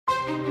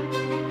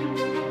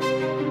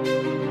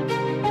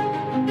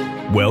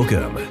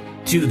Welcome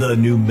to the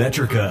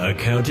Numetrica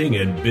Accounting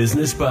and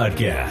Business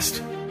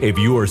Podcast. If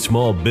your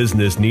small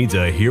business needs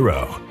a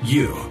hero,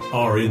 you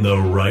are in the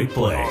right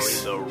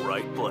place.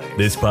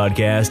 This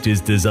podcast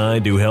is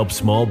designed to help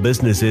small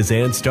businesses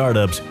and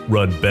startups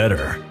run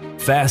better,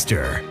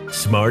 faster,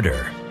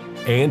 smarter,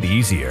 and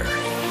easier.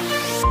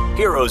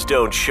 Heroes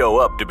don't show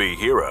up to be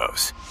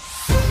heroes.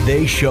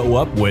 They show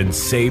up when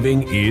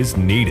saving is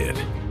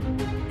needed.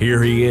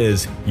 Here he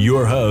is,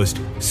 your host,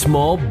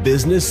 small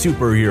business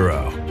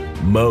superhero,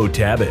 Mo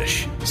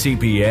Tabish,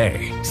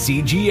 CPA,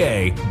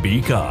 CGA,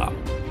 BCom.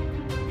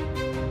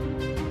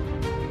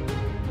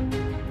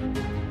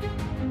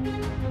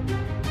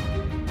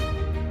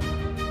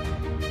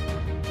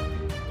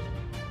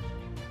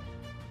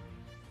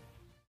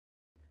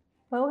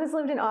 Mo has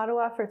lived in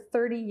Ottawa for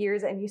 30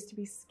 years and used to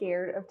be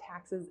scared of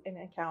taxes and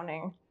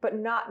accounting, but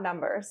not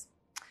numbers.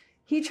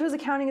 He chose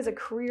accounting as a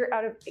career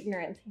out of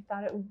ignorance. He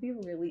thought it would be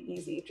really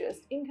easy,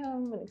 just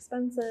income and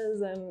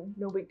expenses and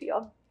no big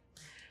deal.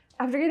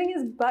 After getting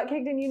his butt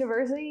kicked in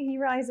university, he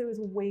realized it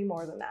was way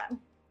more than that.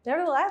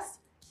 Nevertheless,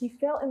 he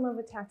fell in love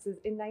with taxes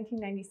in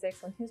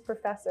 1996 when his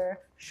professor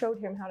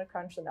showed him how to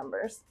crunch the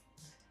numbers.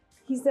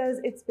 He says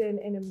it's been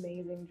an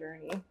amazing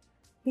journey.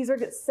 He's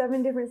worked at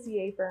 7 different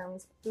CA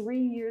firms, 3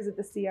 years at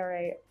the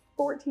CRA,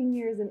 14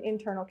 years in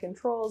internal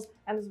controls,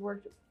 and has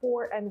worked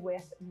for and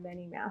with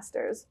many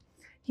masters.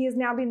 He has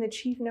now been the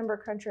chief number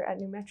cruncher at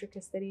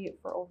Numetrica City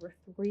for over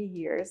 3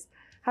 years.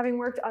 Having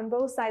worked on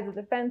both sides of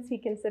the fence, he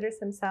considers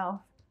himself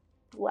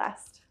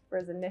blessed for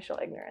his initial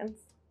ignorance.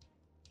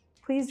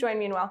 Please join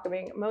me in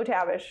welcoming Mo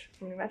Tabish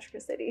from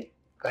Numetrica City.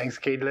 Thanks,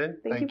 Caitlin.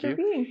 Thank you for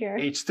being here.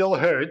 It still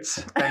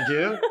hurts. Thank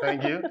you.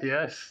 Thank you.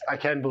 Yes, I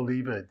can't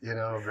believe it.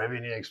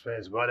 Revenue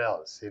expense. What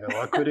else?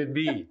 What could it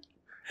be?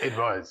 It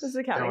was. This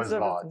accounting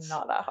stuff is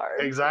not that hard.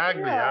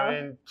 Exactly.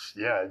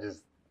 Yeah.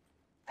 Just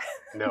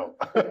no.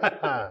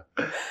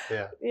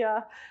 Yeah.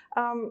 Yeah.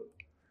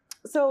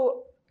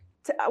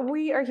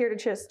 We are here to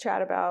just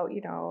chat about,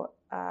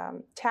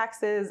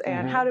 taxes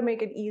and how to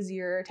make it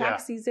easier,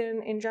 tax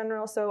season in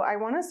general. So I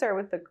want to start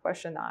with the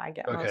question that I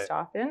get most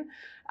often.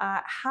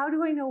 How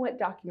do I know what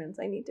documents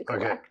I need to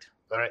collect?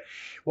 All right.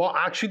 Well,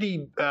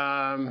 actually,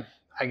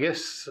 I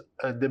guess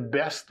the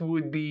best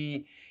would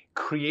be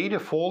create a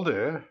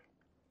folder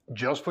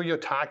just for your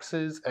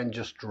taxes and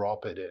just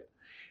drop it in.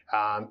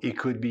 It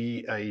could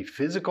be a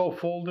physical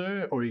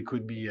folder or it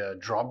could be a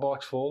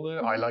Dropbox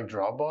folder. I like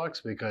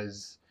Dropbox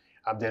because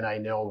then I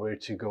know where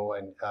to go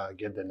and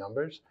get the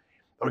numbers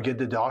or get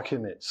the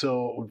document.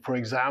 So, for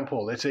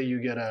example, let's say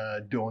you get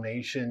a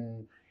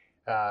donation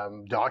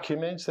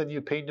documents that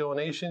you pay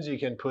donations, you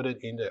can put it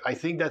in there. I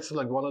think that's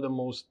like one of the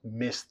most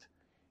missed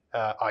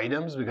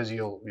items because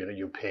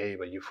you pay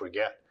but you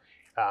forget,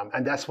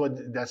 and that's what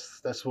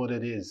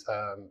it is.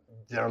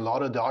 There are a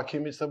lot of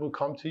documents that will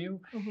come to you,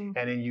 and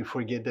then you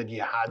forget that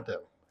you had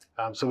them.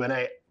 So when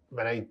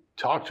I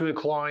talk to a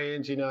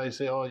client, I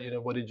say,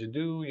 what did you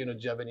do? Do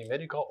you have any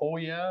medical? Oh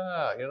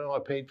yeah, I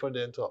paid for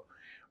dental.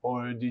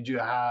 Or did you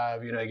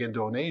have, again,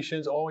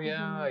 donations? Oh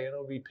yeah,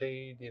 we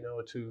paid,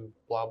 to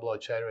blah, blah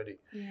charity.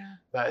 Yeah.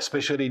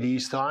 Especially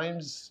these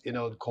times,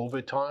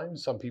 COVID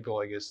times, some people,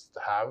 I guess,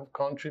 have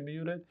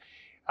contributed.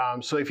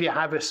 So if you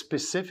have a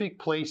specific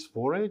place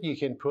for it, you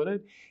can put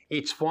it.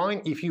 It's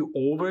fine if you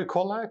over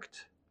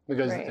collect.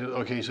 Because,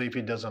 so if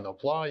it doesn't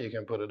apply, you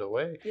can put it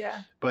away.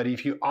 Yeah. But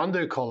if you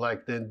under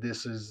collect, then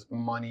this is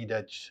money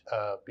that,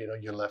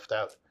 you left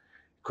out.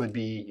 Could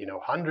be,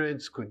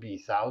 hundreds, could be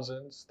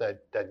thousands that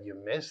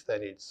you missed,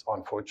 and it's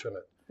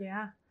unfortunate.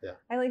 Yeah. Yeah.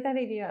 I like that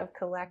idea of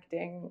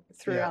collecting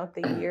throughout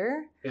the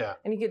year. Yeah.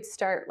 And you could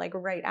start like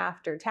right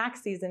after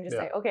tax season, just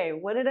say, okay,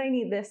 what did I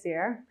need this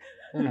year?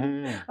 I'm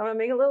going to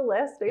make a little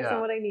list based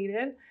on what I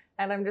needed.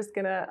 And I'm just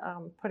going to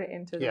put it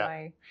into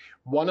my...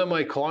 One of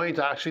my clients,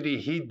 actually,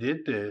 he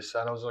did this.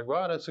 And I was like,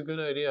 wow, that's a good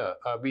idea.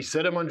 We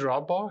set him on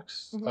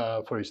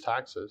Dropbox for his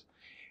taxes.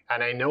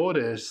 And I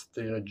noticed,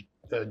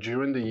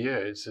 during the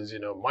year, it says,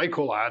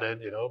 Michael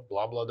added,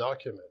 blah, blah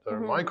document. Or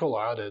Michael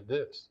added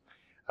this,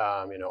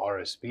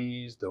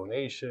 RSPs,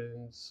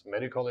 donations,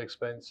 medical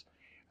expense.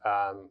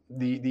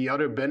 The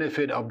other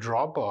benefit of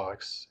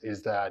Dropbox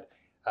is that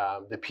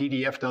the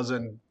PDF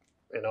doesn't,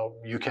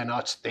 you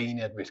cannot stain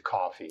it with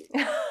coffee.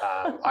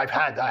 I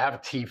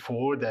have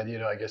T4 that,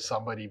 I guess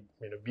somebody,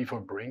 before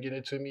bringing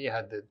it to me,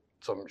 had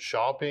some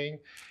shopping.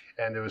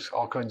 And there was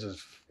all kinds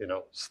of,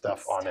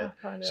 stuff on it.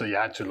 So you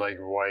had to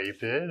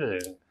wipe it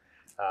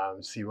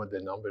and see what the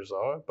numbers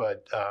are.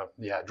 But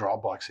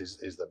Dropbox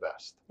is the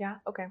best. Yeah.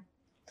 Okay.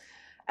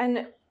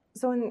 And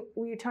so when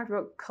we talked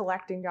about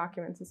collecting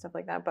documents and stuff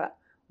like that, but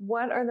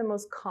what are the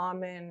most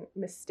common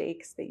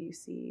mistakes that you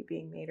see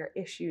being made or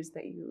issues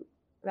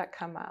that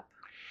come up?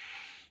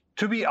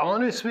 To be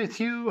honest with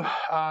you,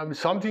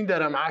 something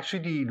that I'm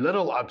actually a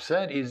little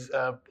upset is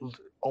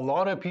a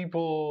lot of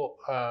people,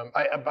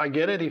 I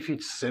get it if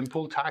it's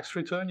simple tax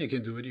return, you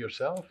can do it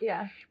yourself.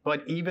 Yeah.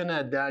 But even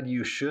at that,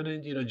 you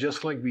shouldn't,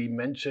 just like we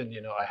mentioned,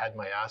 I had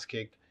my ass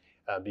kicked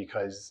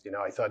because,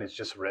 I thought it's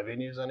just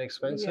revenues and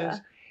expenses. Yeah.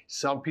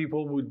 Some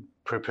people would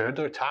prepare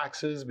their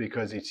taxes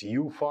because it's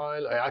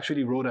U-file. I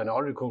actually wrote an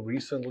article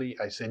recently.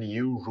 I said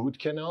root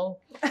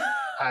canal.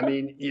 I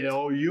mean,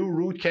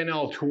 root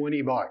canal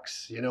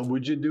 $20.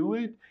 Would you do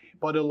it?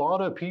 But a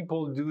lot of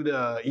people do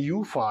the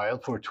U-file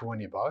for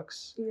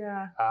 $20.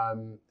 Yeah.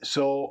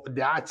 So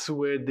that's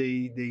where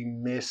they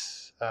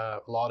miss a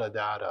lot of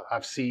data.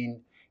 I've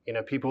seen,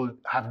 people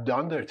have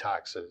done their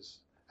taxes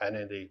and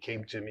then they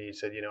came to me and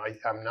said,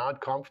 I'm not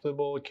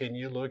comfortable. Can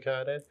you look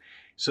at it?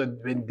 So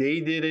when they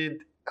did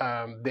it,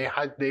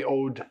 they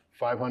owed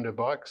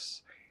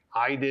 $500.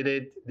 I did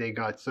it. They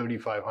got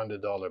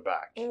 $3,500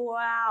 back.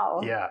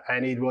 Wow. Yeah,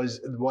 and it was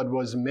what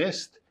was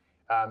missed.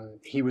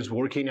 He was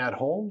working at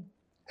home,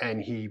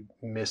 and he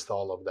missed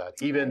all of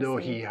that. Even though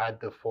he had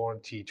the form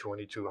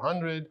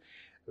T2200,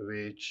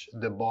 which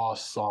the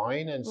boss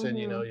signed and said,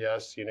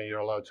 yes, you're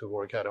allowed to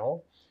work at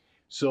home.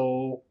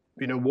 So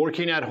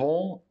working at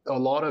home, a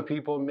lot of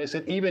people miss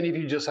it. Even if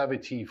you just have a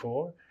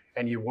T4.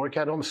 And you work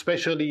at home,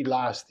 especially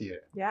last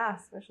year. Yeah,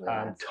 especially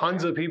last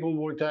tons year. of people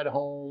worked at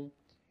home.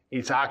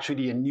 It's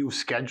actually a new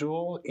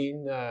schedule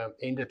in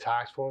the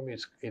tax form.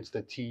 It's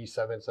the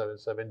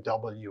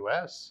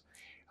T777WS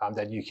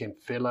that you can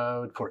fill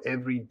out for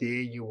every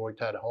day you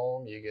worked at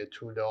home. You get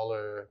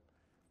 $2,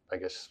 I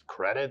guess,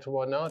 credit or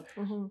whatnot.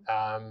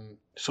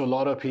 So a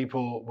lot of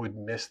people would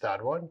miss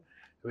that one,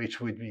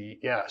 which would be,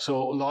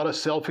 so a lot of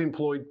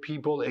self-employed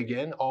people,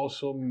 again,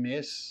 also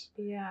miss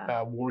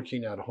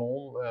working at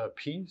home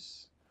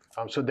piece.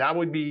 So that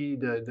would be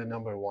the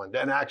number one.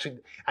 And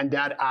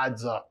that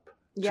adds up.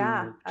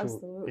 Yeah,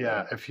 absolutely.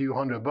 Yeah, a few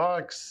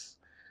 $100,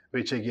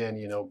 which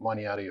again,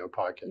 money out of your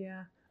pocket.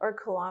 Yeah, or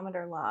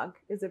kilometer log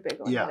is a big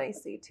one that I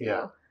see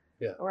too.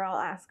 Yeah. Where I'll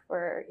ask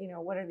for,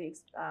 what are the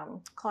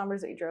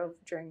kilometers that you drove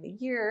during the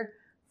year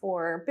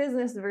for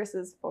business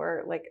versus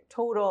for like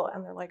total,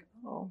 and they're like,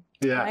 oh,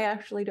 I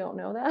actually don't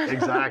know that.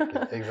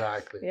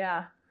 Exactly.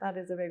 Yeah, that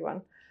is a big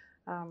one.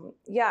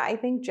 I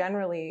think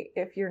generally,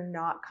 if you're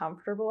not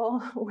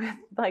comfortable with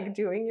like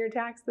doing your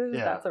taxes,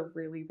 that's a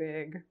really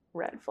big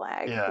red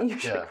flag. You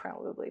should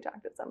probably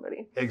talk to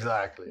somebody.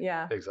 Exactly.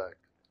 Yeah.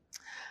 Exactly.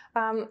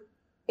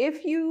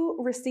 If you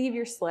receive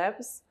your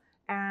slips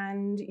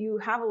and you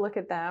have a look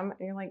at them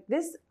and you're like,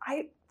 this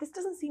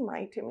doesn't seem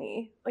right to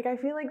me. Like, I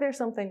feel like there's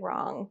something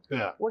wrong.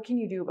 Yeah. What can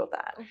you do about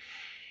that?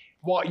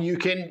 Well, you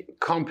can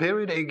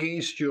compare it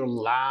against your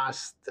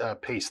last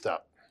pay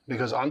stub,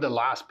 because on the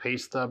last pay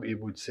stub, it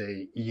would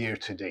say year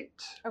to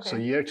date. Okay. So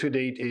year to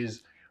date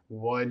is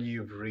what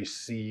you've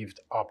received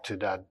up to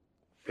that,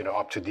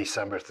 up to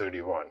December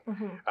 31.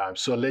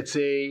 So let's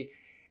say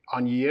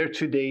on year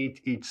to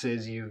date, it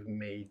says you've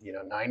made,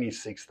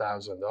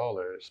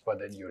 $96,000, but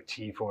then your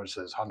T4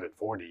 says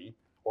 140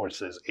 or it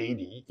says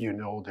 80.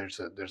 There's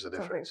a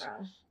difference.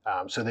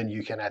 So then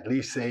you can at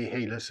least say,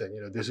 hey,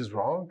 listen, this is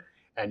wrong,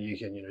 and you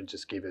can,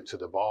 just give it to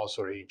the boss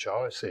or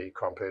HR, say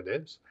compare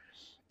this.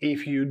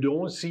 If you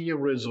don't see a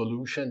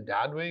resolution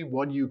that way,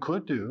 what you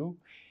could do,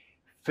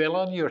 fill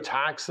out your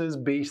taxes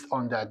based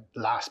on that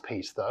last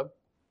pay stub.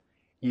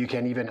 You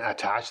can even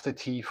attach the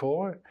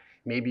T4.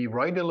 Maybe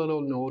write a little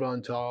note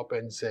on top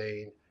and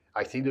say,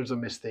 I think there's a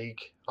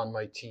mistake on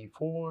my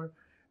T4.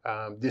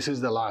 This is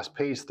the last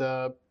pay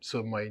stub,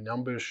 so my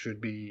numbers should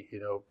be,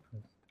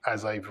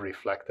 as I've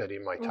reflected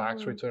in my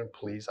tax return.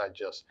 Please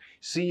adjust.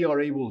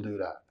 CRA will do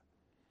that.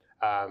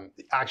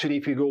 Actually,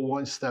 if you go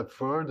one step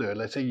further,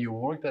 let's say you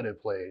worked at a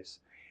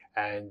place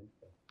and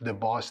the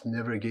boss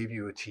never gave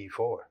you a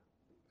T4.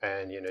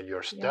 And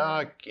you're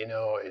stuck,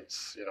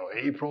 it's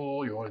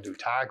April, you want to do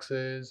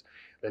taxes.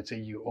 Let's say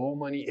you owe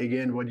money.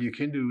 Again, what you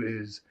can do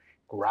is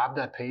grab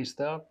that pay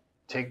stub,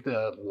 take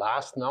the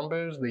last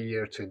numbers, the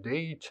year to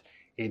date.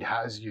 It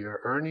has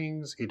your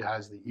earnings, it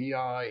has the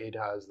EI, it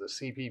has the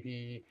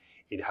CPP,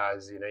 it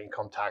has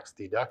income tax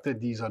deducted.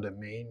 These are the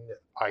main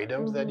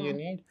items that you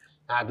need.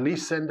 At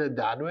least send it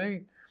that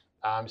way.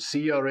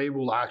 CRA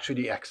will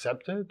actually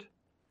accept it,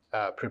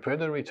 prepare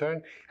the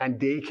return, and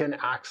they can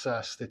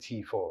access the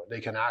T4.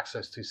 They can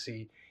access to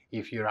see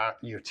if your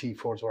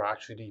T4s were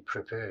actually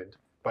prepared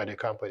by the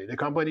company. The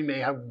company may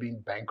have been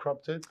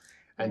bankrupted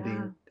and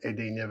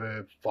they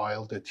never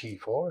filed the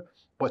T4,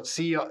 but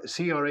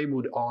CRA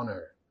would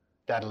honor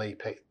that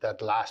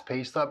last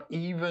pay stub,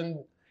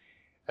 even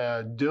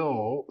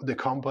though the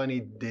company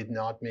did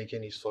not make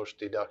any source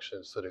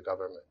deductions to the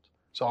government.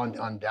 So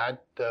on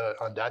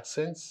that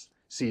sense,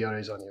 CRA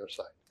is on your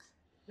side.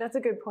 That's a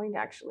good point,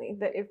 actually,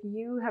 that if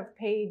you have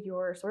paid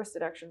your source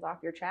deductions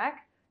off your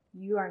check,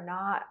 you are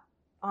not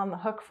on the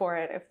hook for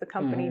it if the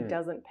company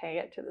doesn't pay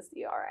it to the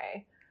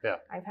CRA. Yeah.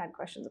 I've had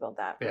questions about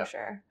that for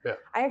sure. Yeah.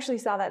 I actually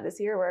saw that this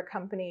year where a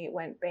company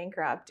went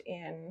bankrupt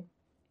in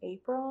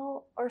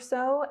April or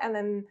so, and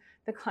then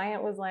the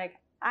client was like,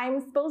 I'm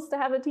supposed to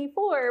have a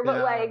T4,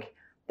 but like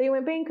they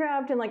went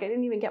bankrupt and like I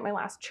didn't even get my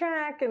last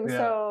check, and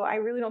so I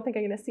really don't think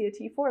I'm going to see a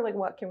T4. Like,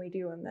 what can we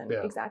do? And then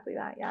exactly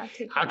that,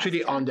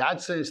 Actually, on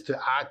that sense, to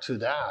add to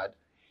that,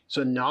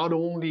 so not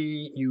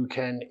only you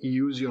can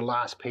use your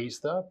last pay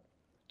stub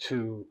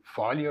to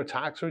file your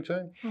tax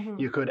return, Mhm.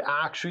 you could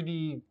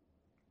actually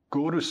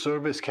go to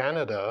Service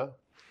Canada,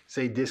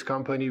 say this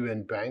company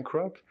went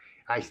bankrupt.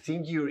 I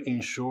think you're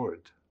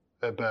insured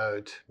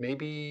about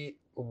maybe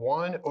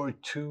 1 or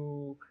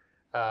 2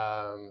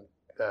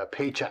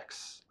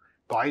 paychecks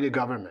by the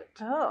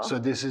government. Oh. So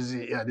this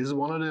is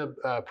one of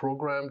the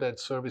program that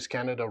Service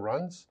Canada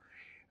runs.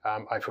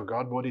 I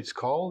forgot what it's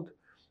called,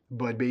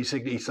 but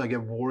basically it's like a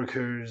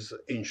workers'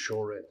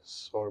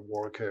 insurance or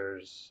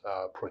workers'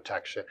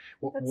 protection,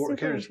 That's super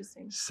workers'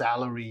 interesting.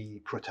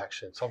 salary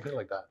protection, something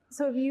like that.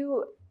 So if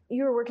you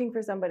were working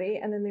for somebody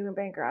and then they went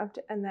bankrupt,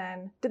 and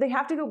then did they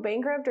have to go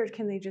bankrupt, or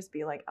can they just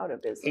be like out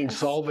of business?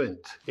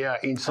 Insolvent, yeah,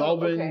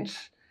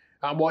 insolvent.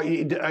 Well,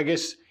 I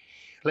guess,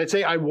 let's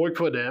say I work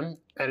for them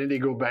and then they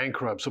go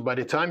bankrupt. So by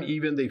the time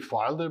even they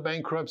file their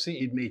bankruptcy,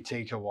 it may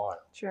take a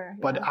while. Sure.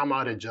 But yeah. I'm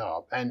out of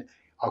job, and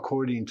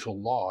according to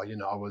law,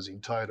 I was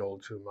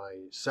entitled to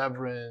my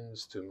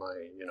severance, to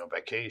my,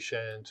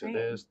 vacation, to Right.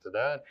 this, to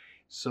that.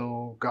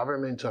 So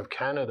Government of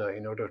Canada,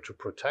 in order to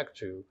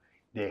protect you,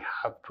 they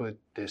have put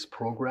this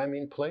program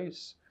in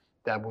place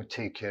that would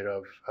take care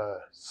of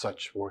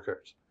such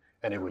workers.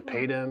 And it would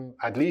pay them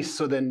at least,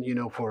 so then,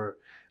 for,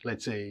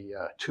 let's say,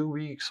 2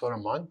 weeks or a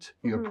month,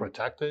 you're Mhm.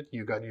 protected,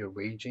 you got your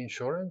wage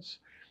insurance,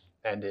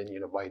 and then,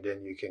 by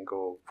then you can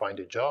go find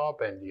a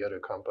job, and the other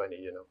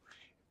company,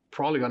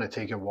 probably going to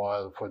take a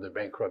while for the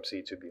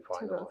bankruptcy to be to go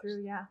finalized.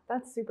 through. Yeah,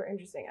 that's super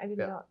interesting. I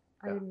didn't know.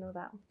 I yeah. didn't know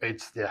that.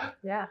 It's, yeah.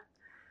 Yeah.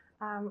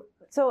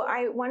 So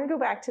I want to go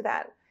back to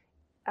that.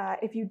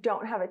 If you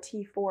don't have a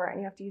T4 and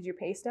you have to use your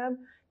pay stub,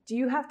 do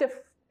you have to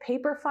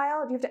paper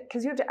file? Do you have to,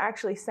 because you have to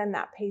actually send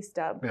that pay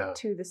stub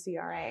to the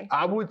CRA?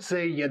 I would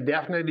say,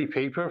 definitely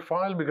paper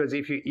file, because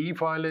if you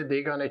e-file it,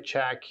 they're going to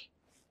check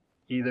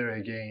either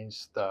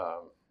against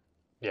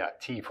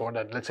T4,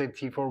 that let's say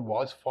T4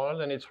 was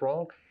filed and it's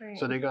wrong. Right.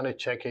 So they're going to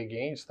check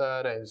against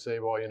that and say,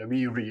 well,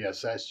 we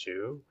reassessed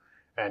you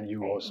and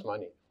you owe us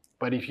money.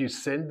 But if you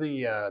send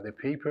the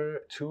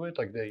paper to it,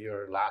 like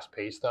your last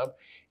pay stub,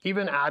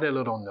 even add a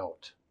little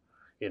note.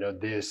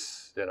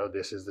 This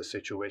is the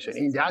situation.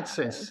 In that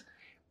sense,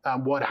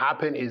 what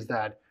happened is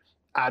that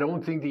I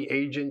don't think the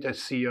agent at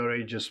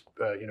CRA just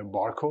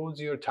barcodes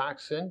your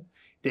tax in.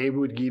 They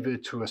would give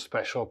it to a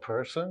special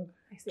person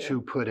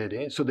to put it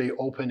in. So they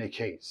open a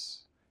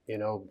case.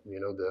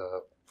 The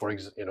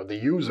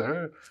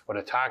user or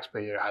the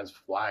taxpayer has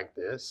flagged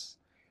this.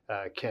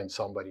 Can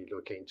somebody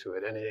look into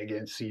it? And then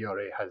again,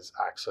 CRA has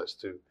access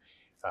to,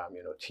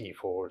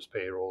 T4s,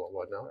 payroll, and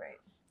whatnot. Right.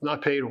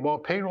 Not payroll, well,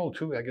 payroll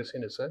too, I guess,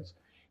 in a sense.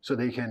 So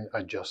they can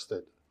adjust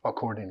it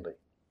accordingly.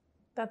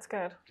 That's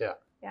good. Yeah.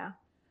 Yeah.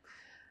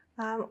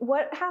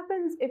 What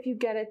happens if you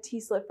get a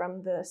T-slip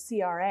from the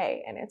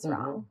CRA and it's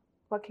wrong?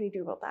 What can you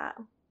do about that?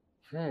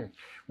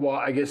 Well,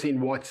 I guess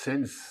in what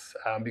sense?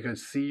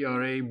 Because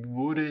CRA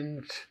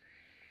wouldn't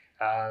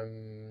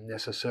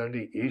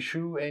necessarily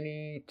issue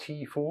any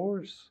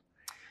T4s.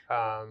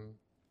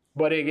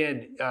 But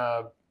again,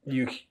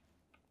 you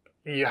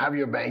have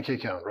your bank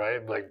account,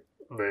 right? Like,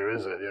 where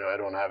is it? I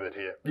don't have it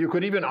here. You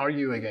could even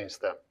argue against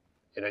them.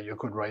 You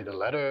could write a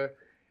letter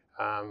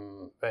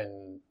and,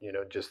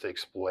 just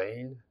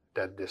explain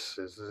that this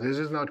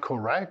is not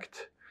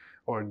correct,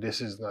 or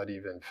this is not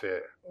even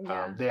fair.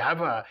 Yeah. They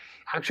have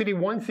actually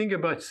one thing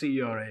about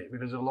CRA,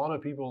 because a lot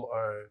of people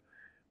are,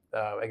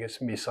 I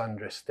guess,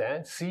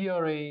 misunderstand.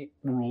 CRA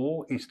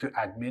role is to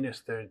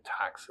administer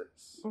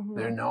taxes.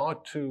 They're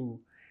not to,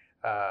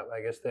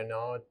 they're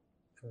not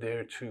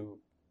there to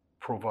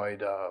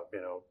provide,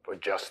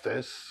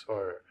 justice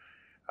or,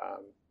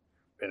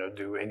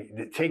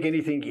 take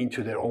anything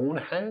into their own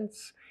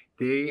hands.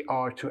 They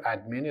are to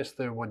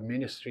administer what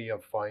Ministry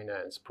of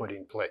Finance put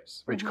in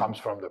place, which comes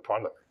from the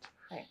Parliament.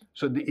 Right.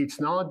 So it's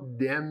not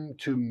them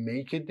to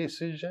make a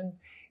decision.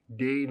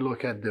 They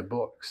look at the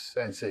books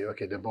and say,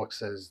 okay, the book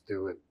says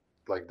do it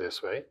like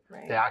this way.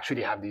 Right. They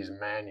actually have these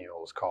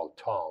manuals called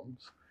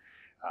TOMS,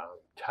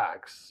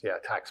 tax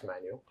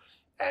manual,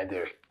 and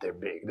they're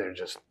big. They're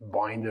just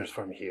binders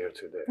from here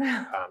to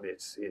there.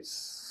 It's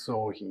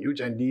so huge,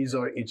 and these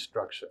are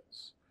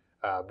instructions,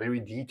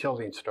 very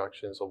detailed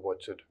instructions of what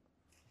to do.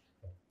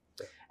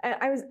 And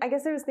I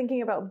guess I was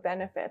thinking about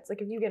benefits.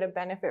 Like if you get a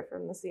benefit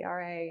from the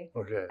CRA,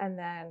 and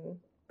then,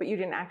 but you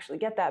didn't actually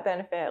get that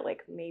benefit,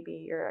 like maybe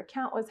your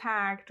account was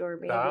hacked, or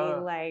maybe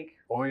I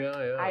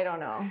don't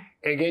know.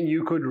 Again,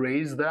 you could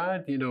raise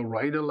that,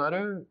 write a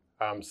letter,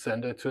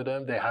 send it to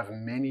them. They have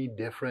many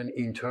different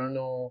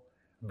internal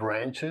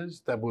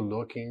branches that will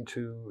look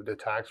into the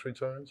tax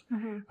returns.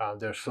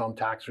 There's some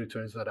tax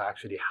returns that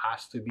actually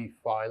has to be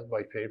filed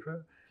by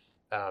paper.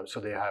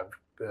 So they have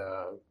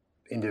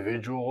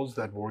individuals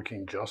that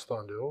working just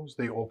on those.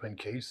 They open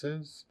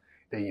cases,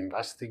 they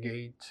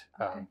investigate.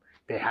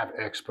 They have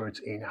experts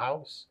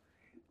in-house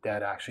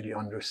that actually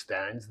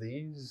understands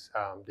these.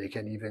 They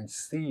can even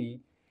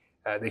see,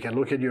 they can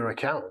look at your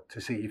account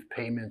to see if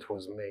payment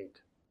was made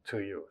to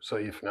you. So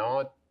if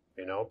not,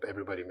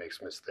 everybody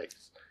makes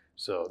mistakes.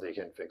 So they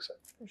can fix it.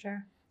 For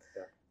sure.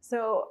 Yeah.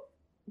 So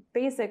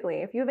basically,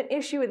 if you have an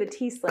issue with a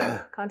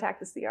T-slip, contact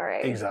the CRA.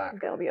 Exactly.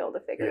 They'll be able to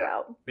figure it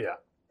out. Yeah.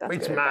 That's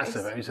It's good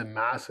massive. advice. It's a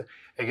massive.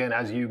 Again,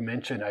 as you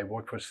mentioned, I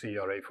worked for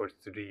CRA for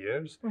 3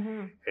 years.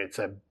 Mm-hmm. It's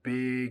a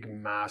big,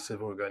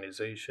 massive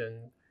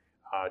organization.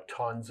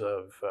 Tons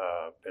of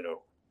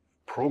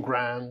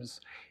programs.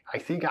 I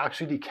think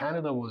actually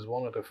Canada was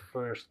one of the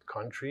first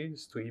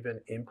countries to even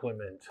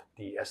implement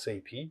the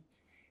SAP.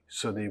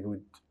 So they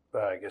would,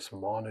 I guess,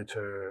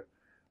 monitor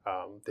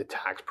the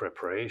tax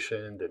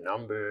preparation, the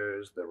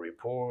numbers, the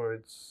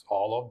reports,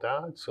 all of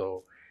that.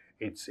 So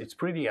it's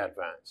pretty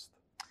advanced.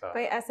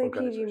 By SAP, do you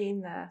organization.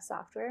 mean the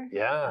software?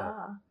 Yeah,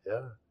 Ah.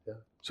 yeah.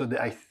 So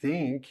I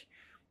think,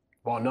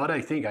 well, not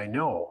I think, I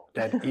know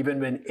that even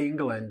when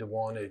England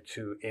wanted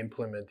to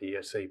implement the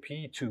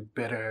SAP to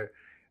better,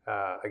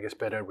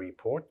 better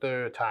report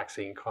their tax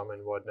income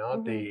and whatnot,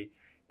 Mhm.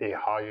 they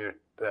hired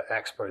the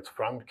experts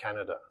from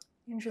Canada,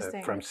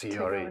 Interesting. from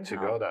CRA to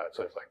go that.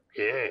 So it's like,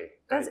 yay.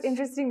 That's nice.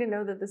 interesting to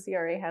know that the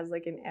CRA has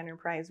like an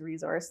enterprise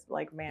resource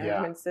like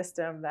management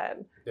system that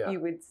Yeah. you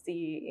would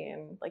see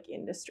in like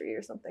industry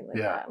or something like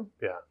Yeah,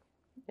 that.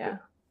 yeah.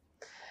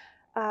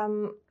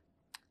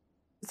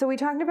 So we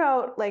talked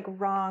about like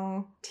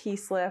wrong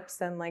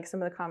T-slips and like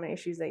some of the common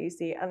issues that you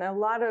see, and a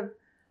lot of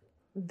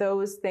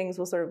those things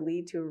will sort of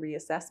lead to a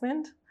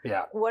reassessment.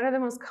 Yeah. What are the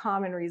most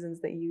common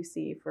reasons that you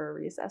see for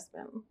a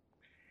reassessment?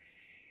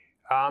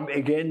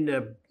 Again,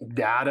 the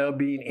data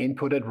being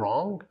inputted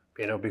wrong,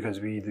 because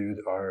we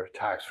do our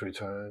tax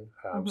return.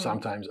 Mhm.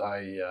 Sometimes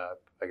I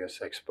guess,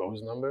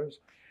 expose numbers.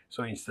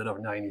 So instead of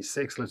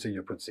 96, let's say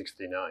you put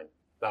 69.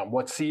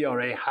 What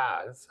CRA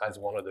has as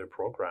one of their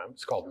programs,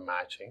 it's called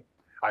matching.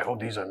 I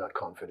hope these are not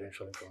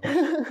confidential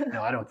information.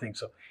 No, I don't think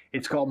so.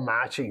 It's called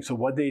matching. So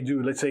what they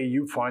do, let's say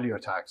you file your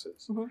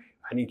taxes. Mhm.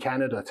 And in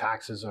Canada,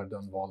 taxes are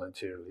done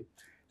voluntarily.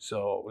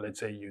 So let's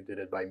say you did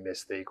it by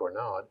mistake or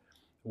not.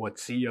 What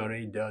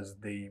CRA does,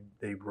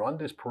 they run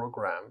this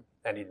program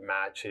and it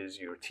matches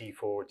your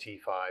T4,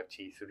 T5,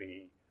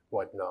 T3,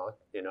 whatnot,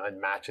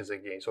 and matches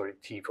against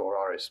T4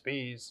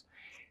 RSPs,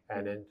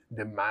 and then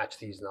they match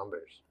these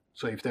numbers.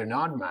 So if they're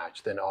not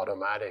matched, then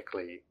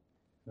automatically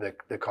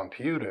the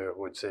computer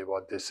would say,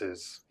 well, this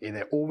is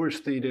either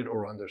overstated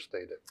or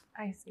understated.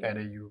 I see. And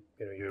then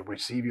you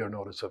receive your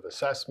notice of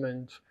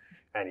assessment,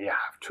 and you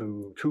have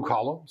two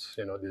columns.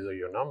 These are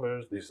your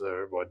numbers. These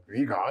are what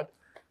we got.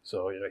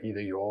 So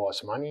either you owe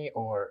us money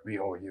or we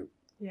owe you.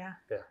 Yeah.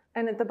 Yeah.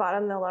 And at the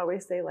bottom, they'll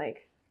always say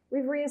like,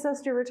 we've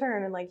reassessed your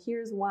return, and like,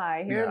 here's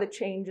why. Here are the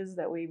changes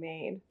that we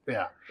made.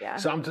 Yeah. Yeah.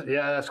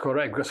 Yeah, that's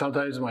correct. Because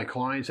sometimes my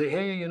clients say,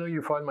 hey,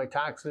 you filed my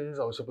taxes.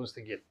 I was supposed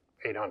to get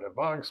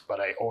 $800, but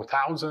I owe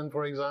 1,000,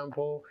 for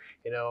example.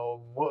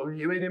 Well,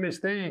 you made a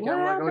mistake. What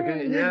I'm like, okay,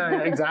 happened?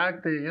 yeah,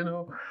 exactly.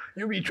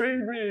 You betrayed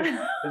me.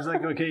 It's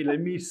like, okay,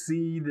 let me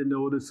see the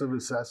notice of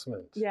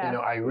assessment. Yeah.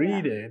 I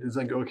read it. It's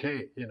like,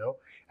 okay,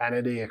 and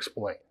then they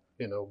explain,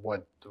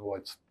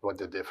 what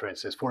the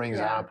difference is. For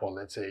example,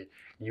 let's say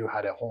you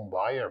had a home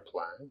buyer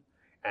plan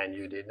and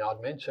you did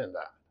not mention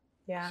that.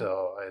 Yeah.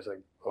 So I was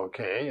like,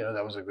 okay,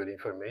 that was a good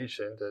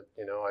information that,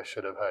 I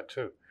should have had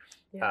too.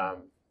 Yeah.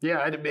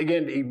 And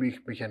again,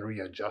 we can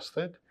readjust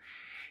it.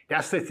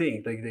 That's the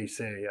thing. Like they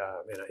say,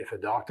 if a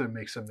doctor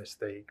makes a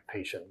mistake,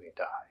 patient may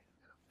die.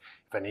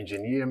 If an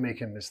engineer make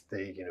a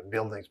mistake,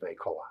 buildings may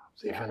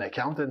collapse. If an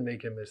accountant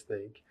make a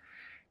mistake,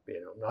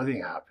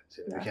 nothing happens.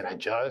 We can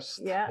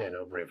adjust,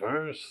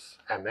 reverse,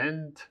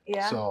 amend.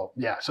 Yeah.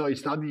 So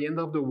it's not the end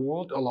of the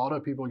world. A lot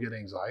of people get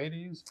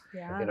anxieties.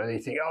 Yeah. They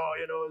think, oh,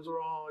 it's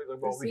wrong. It's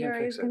like, well, we The can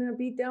CRA fix is it. gonna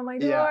beat down my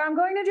door. Yeah. I'm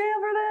going to jail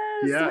for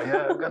this.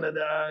 Yeah, I'm gonna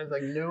die. It's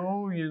like,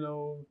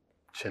 no,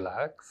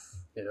 chillax.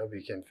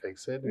 We can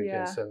fix it. We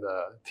can send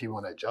a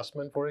T1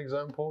 adjustment, for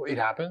example. It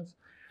happens,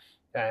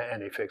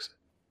 and they fix it.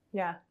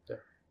 Yeah. Yeah.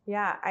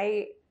 Yeah.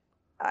 I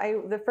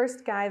the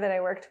first guy that I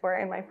worked for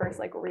in my first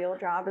like real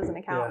job as an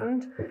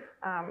accountant,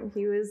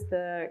 he was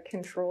the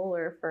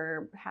controller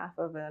for half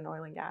of an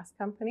oil and gas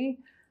company.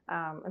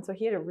 And so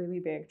he had a really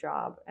big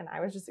job, and I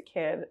was just a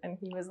kid, and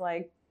he was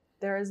like,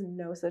 there is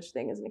no such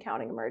thing as an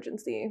accounting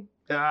emergency.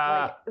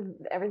 Like,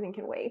 everything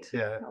can wait.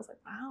 Yeah. And I was like,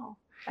 wow,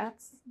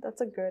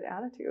 that's a good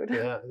attitude.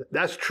 Yeah,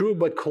 that's true.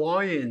 But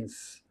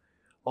clients,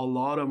 a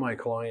lot of my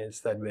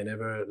clients that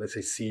whenever, let's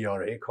say,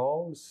 CRA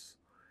calls,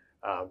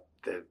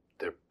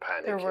 they're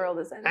panicking. Their world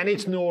is ending. And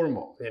it's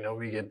normal.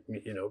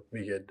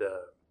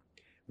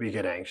 We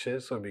get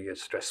anxious or we get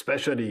stressed,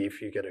 especially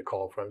if you get a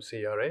call from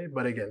CRA.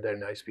 But again, they're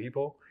nice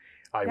people.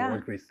 I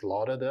work with a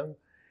lot of them.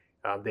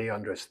 They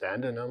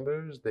understand the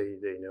numbers.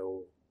 They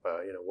know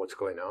what's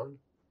going on.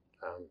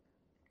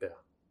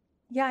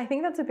 Yeah, I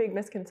think that's a big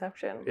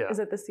misconception. Yeah. Is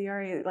that the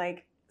CRA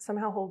like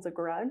somehow holds a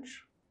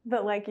grudge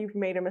that like you've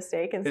made a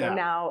mistake, and so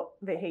now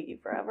they hate you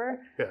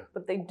forever. Yeah.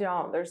 But they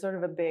don't. They're sort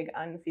of a big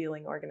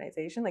unfeeling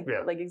organization. Like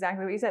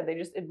exactly what you said. They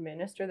just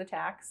administer the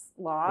tax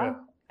law,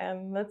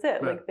 and that's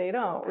it. Yeah. Like they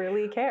don't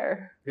really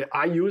care. Yeah,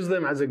 I use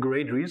them as a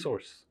great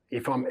resource.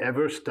 If I'm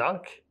ever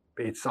stuck,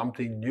 it's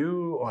something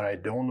new or I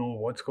don't know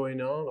what's going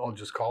on, I'll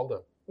just call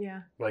them.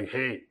 Yeah. Like,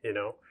 hey,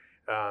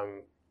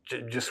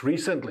 just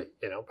recently,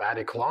 I had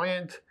a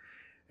client,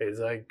 He's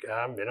like,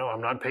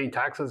 I'm not paying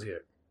taxes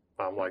here.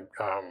 I'm like,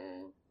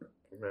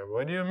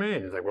 what do you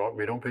mean? He's like, well,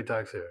 we don't pay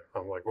tax here.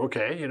 I'm like,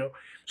 okay,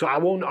 So I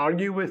won't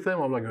argue with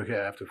them. I'm like, okay,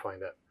 I have to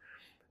find out.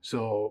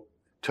 So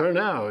turn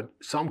out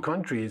some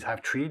countries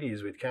have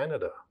treaties with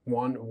Canada.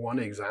 One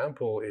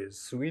example is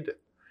Sweden.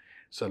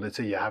 So let's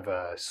say you have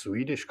a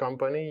Swedish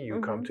company,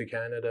 you come to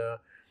Canada,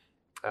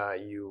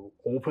 you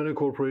open a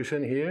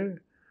corporation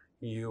here,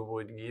 you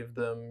would give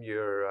them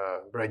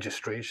your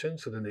registration,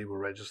 so then they will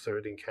register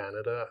it in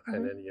Canada,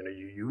 and then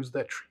you use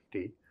that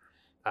treaty,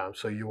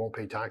 so you won't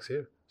pay tax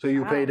here. So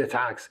you pay the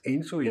tax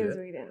in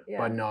Sweden,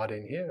 but not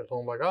in here. So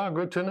I'm like, oh,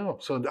 good to know.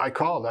 So I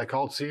called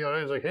CRA.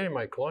 I was like, hey,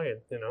 my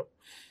client,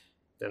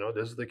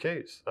 this is the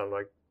case. I'm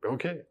like,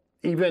 okay.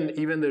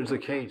 Even there's a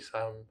case.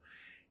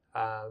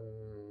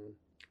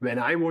 When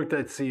I worked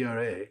at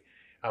CRA,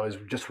 I was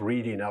just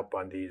reading up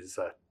on these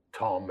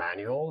TOM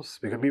manuals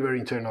because we were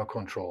internal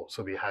control.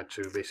 So we had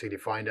to basically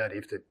find out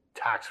if the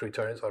tax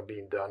returns are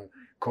being done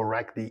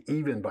correctly,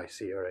 even by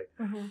CRA.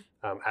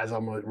 As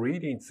I'm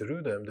reading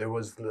through them, there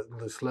was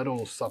this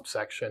little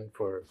subsection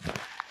for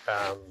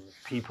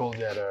people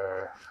that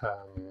are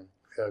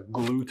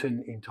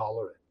gluten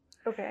intolerant.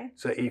 Okay.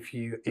 So if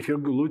you're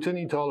gluten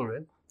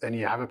intolerant and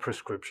you have a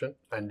prescription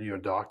and your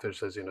doctor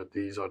says,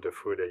 these are the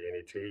food that you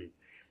need to eat,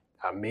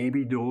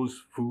 maybe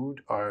those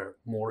food are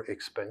more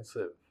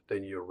expensive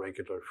than your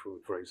regular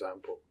food, for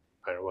example,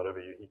 or whatever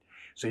you eat.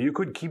 So you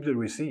could keep the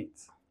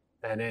receipts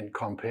and then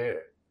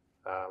compare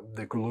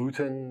the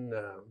gluten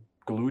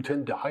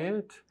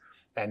diet,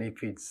 and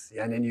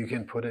then you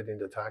can put it in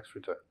the tax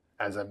return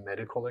as a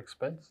medical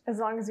expense. As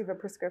long as you have a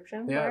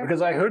prescription. Yeah,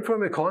 because I heard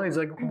from a client, it's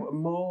like,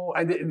 Mo,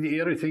 and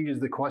the other thing is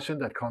the question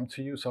that comes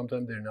to you,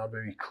 sometimes they're not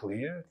very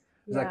clear.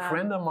 It's like a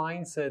friend of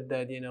mine said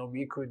that,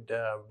 we could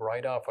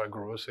write off our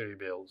grocery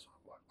bills.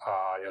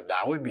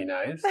 That would be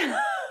nice.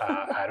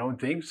 I don't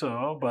think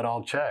so, but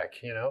I'll check,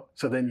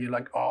 So then you're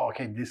like, oh,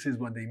 okay, this is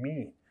what they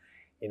mean.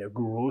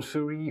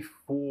 Grocery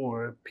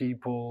for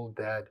people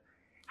that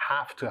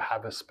have to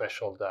have a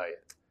special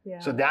diet. Yeah.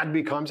 So that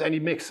becomes, and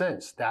it makes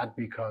sense, that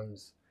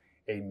becomes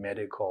a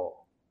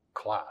medical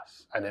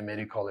class, and the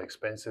medical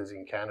expenses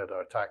in Canada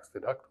are tax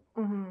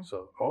deductible.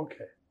 So,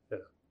 okay.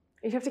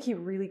 You have to keep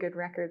really good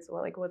records of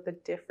what the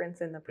difference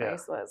in the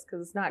price was,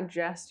 because it's not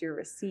just your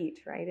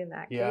receipt, right, in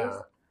that case?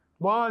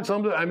 Well,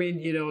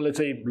 let's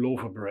say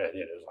loaf of bread,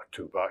 it's like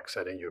 $2,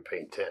 and then you're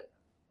paying 10.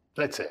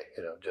 Let's say,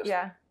 just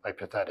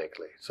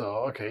hypothetically.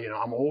 So, okay,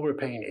 I'm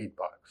overpaying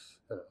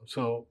 $8,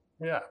 So,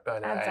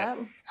 but adds up.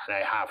 And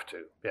I have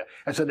to,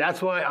 And so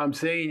that's why I'm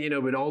saying,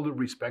 with all the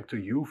respect to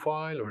you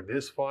file or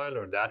this file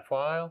or that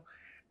file,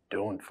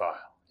 don't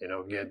file.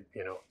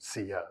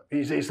 See,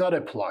 it's not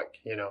a plug.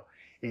 You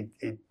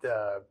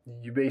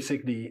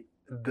basically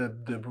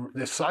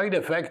the side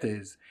effect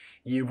is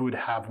you would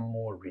have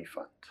more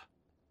refund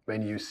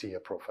when you see a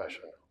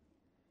professional.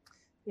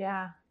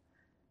 Yeah,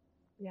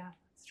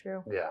 that's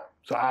true. Yeah,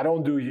 so I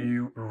don't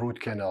do root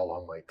canal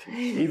on my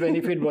teeth, even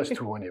if it was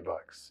 $20.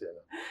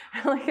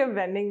 Like a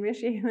vending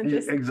machine and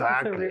just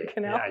exactly. a root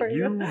canal for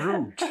you.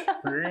 Root.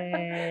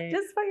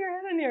 Just put your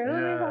hand in here; it'll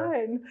be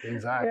fine.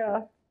 Exactly.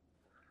 Yeah.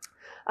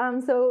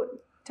 So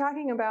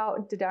talking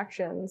about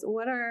deductions,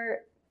 what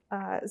are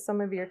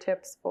some of your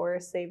tips for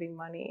saving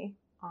money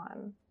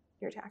on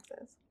your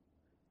taxes?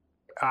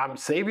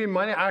 Saving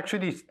money,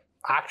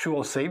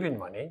 actual saving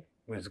money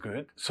was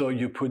good. So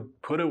you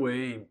put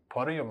away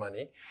part of your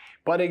money,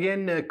 but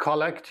again,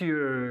 collect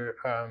your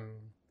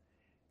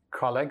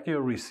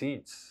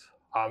receipts.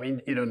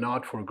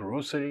 Not for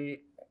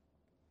grocery,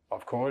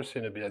 of course.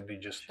 That we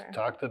just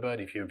talked about.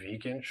 If you're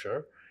vegan,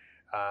 sure.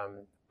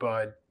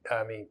 But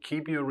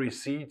keep your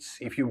receipts.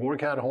 If you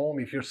work at home,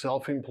 if you're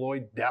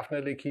self-employed,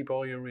 definitely keep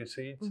all your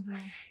receipts.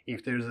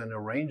 If there's an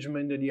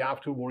arrangement that you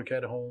have to work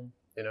at home,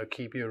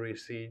 keep your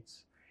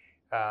receipts.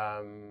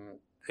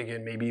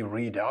 Again, maybe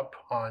read up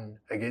on,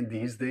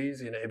 these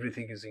days,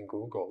 everything is in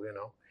Google,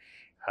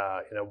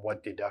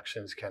 what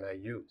deductions can I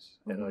use?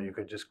 You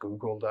could just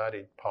Google that,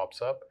 it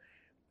pops up.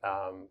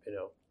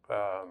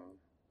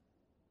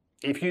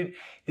 If you,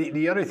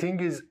 the other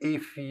thing is,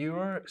 if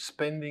you're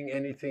spending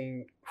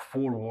anything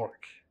for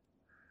work,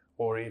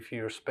 or if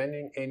you're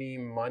spending any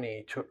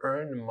money to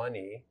earn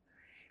money,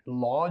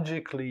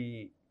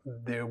 logically,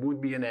 there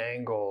would be an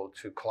angle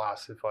to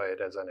classify it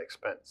as an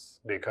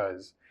expense,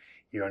 because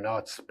you're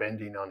not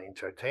spending on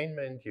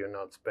entertainment, you're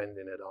not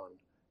spending it on,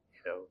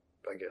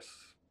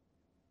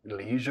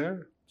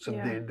 leisure. So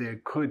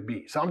there could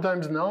be,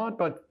 sometimes not,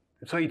 but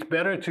so it's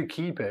better to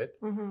keep it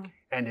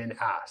and then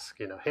ask,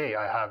 hey,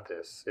 I have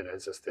this,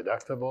 is this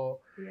deductible?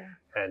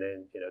 And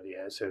then, the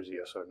answer is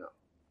yes or no.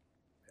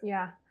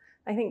 Yeah.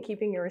 I think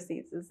keeping your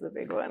receipts is the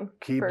big one.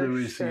 Keep the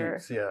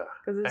receipts,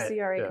 Because if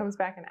CRA comes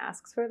back and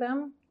asks for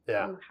them,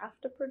 you have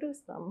to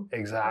produce them.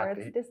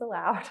 Exactly. Or it's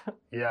disallowed.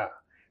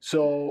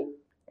 So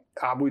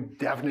I would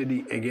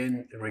definitely,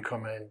 again,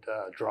 recommend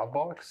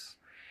Dropbox.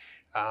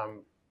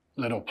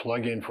 Little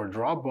plugin for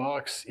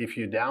Dropbox. If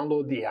you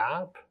download the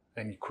app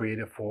and you create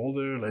a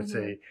folder, let's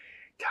say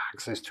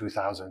taxes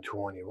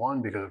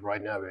 2021, because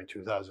right now we're in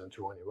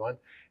 2021.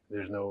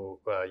 There's no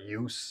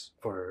use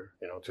for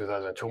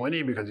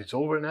 2020 because it's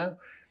over now.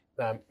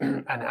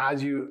 And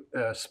as you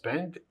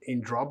spend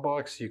in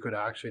Dropbox, you could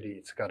actually,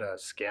 it's got a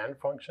scan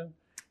function.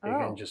 You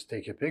can just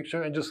take a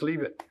picture and just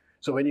leave it.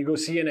 So when you go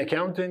see an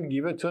accountant,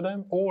 give it to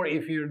them. Or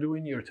if you're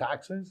doing your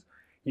taxes,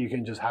 you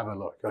can just have a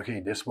look. Okay,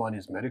 this one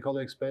is medical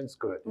expense,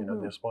 good.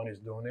 This one is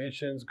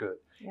donations, good.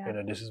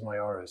 Yeah. This is my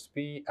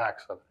RSP,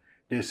 excellent.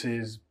 This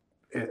is,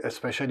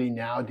 especially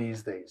now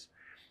these days,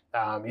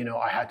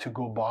 I had to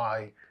go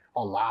buy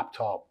a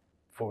laptop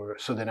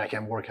so that I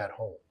can work at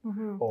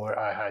home. Or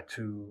I had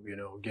to,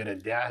 get a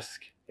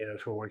desk,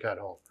 to work at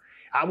home.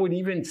 I would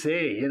even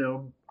say,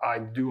 I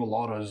do a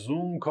lot of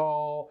Zoom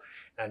call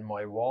and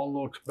my wall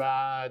looks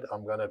bad.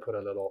 I'm gonna put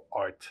a little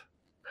art.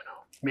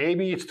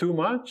 Maybe it's too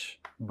much,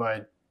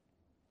 but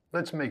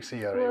let's make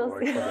CRA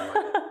work for the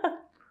money.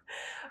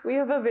 We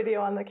have a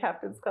video on the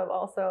Captain's Club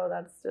also.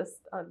 That's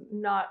just a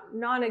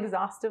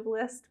non-exhaustive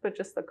list, but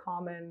just the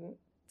common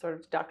sort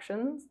of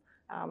deductions.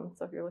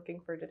 So if you're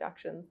looking for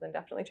deductions, then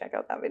definitely check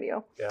out that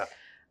video. Yeah.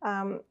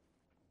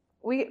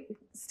 We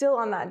still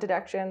on that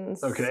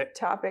deductions Okay.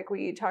 topic.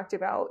 We talked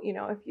about,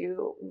 if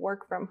you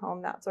work from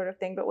home, that sort of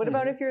thing. But what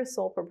about if you're a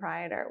sole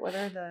proprietor? What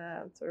are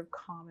the sort of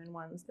common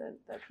ones that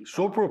people?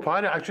 Sole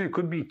proprietor actually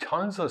could be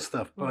tons of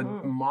stuff, but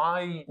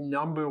my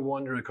number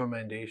one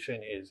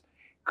recommendation is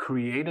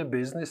create a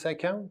business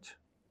account.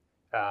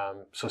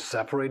 So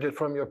separate it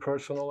from your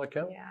personal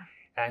account,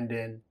 and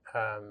then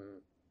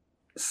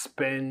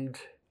spend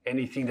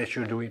anything that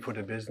you're doing for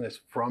the business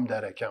from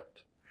that account.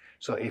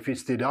 So if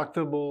it's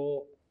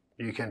deductible,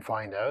 you can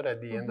find out at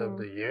the end of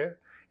the year.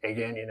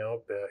 Again,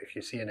 if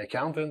you see an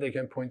accountant, they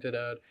can point it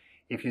out.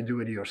 If you do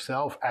it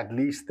yourself, at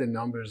least the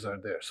numbers are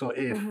there. So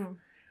if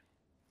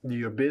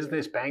your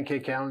business bank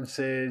account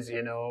says,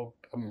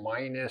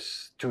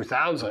 minus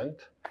 2,000,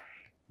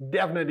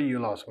 definitely you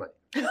lost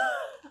money.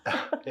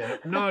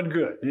 Not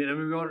good.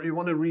 You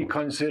want to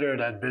reconsider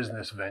that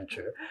business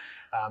venture.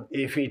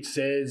 If it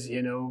says,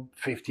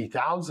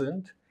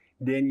 50,000,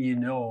 then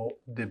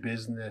the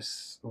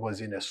business was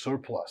in a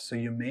surplus, so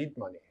you made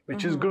money,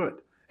 which is good.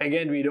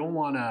 Again, we don't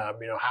want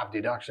to have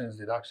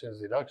deductions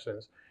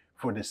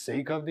for the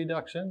sake of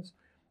deductions.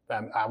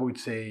 I would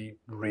say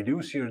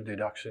reduce your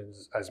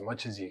deductions as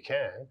much as you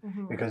can,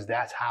 because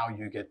that's how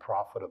you get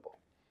profitable.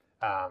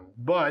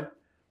 But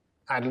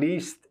at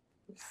least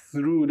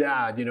through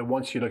that,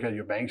 once you look at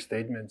your bank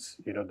statements,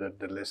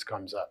 the list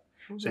comes up.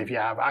 So if you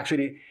have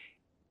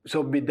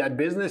so with that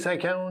business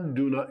account,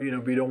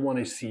 we don't want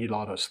to see a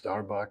lot of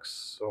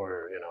Starbucks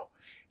or,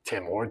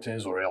 Tim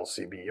Hortons or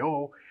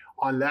LCBO,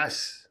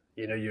 unless,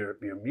 you're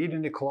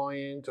meeting the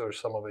client or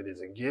some of it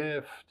is a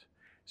gift.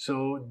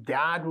 So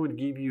that would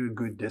give you a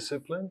good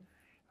discipline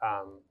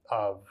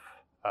of,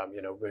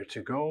 where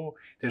to go.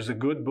 There's a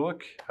good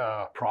book,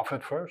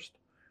 Profit First.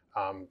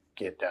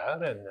 Get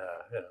that,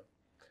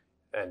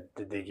 and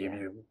they give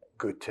you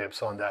good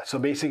tips on that. So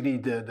basically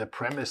the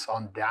premise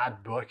on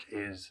that book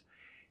is,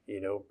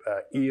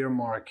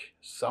 earmark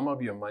some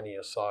of your money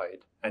aside,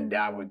 and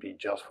that would be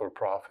just for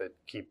profit.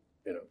 Keep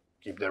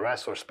the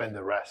rest or spend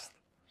the rest.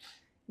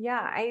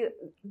 Yeah,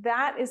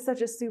 that is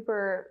such a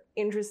super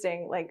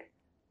interesting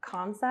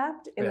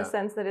concept in the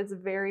sense that it's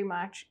very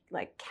much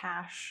like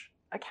cash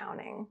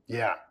accounting.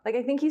 Yeah.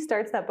 I think he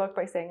starts that book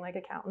by saying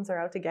accountants are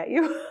out to get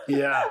you.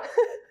 Yeah.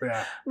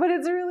 But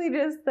it's really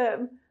just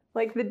the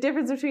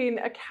difference between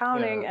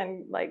accounting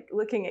and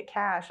looking at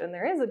cash, and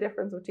there is a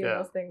difference between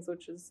those things,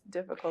 which is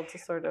difficult to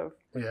sort of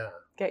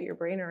get your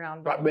brain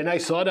around. But when I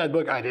saw that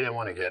book, I didn't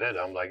want to get it.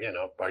 I'm like,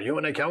 are you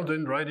an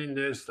accountant writing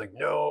this?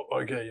 No,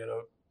 okay,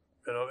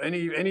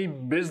 any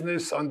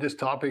business on this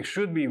topic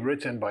should be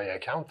written by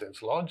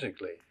accountants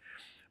logically.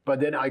 But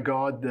then I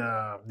got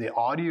the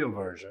audio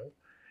version.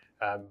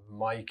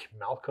 Mike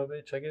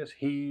Malkovich, I guess,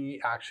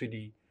 he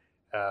actually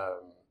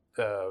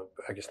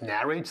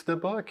narrates the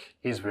book.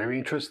 He's very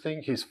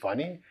interesting. He's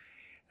funny.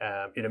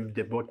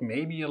 The book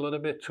may be a little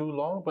bit too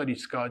long, but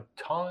it's got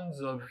tons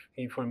of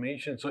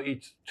information. So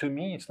to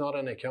me, it's not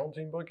an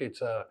accounting book.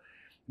 It's a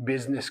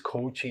business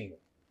coaching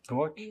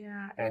book.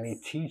 Yeah, and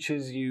it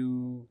teaches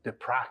you the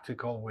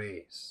practical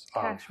ways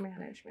cash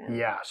management.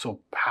 Yeah. So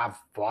have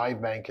 5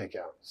 bank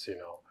accounts,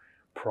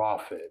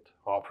 profit,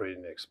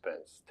 operating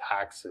expense,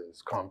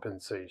 taxes,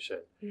 compensation,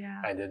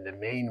 and then the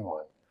main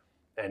one.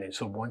 And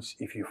so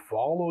if you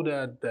follow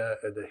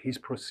his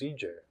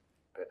procedure,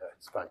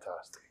 it's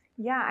fantastic.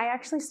 Yeah, I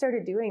actually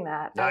started doing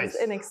that as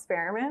an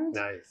experiment.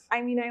 Nice.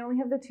 I mean, I only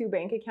have the 2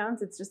 bank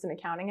accounts. It's just an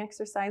accounting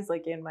exercise,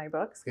 in my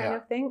books kind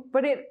of thing.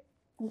 But it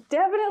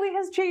definitely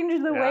has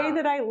changed the way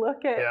that I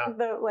look at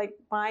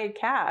my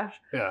cash.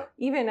 Yeah.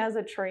 Even as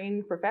a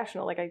trained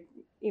professional,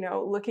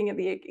 looking at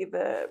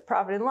the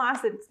profit and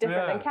loss, it's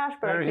different than cash,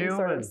 but I can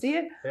sort of see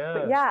it.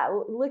 Yeah.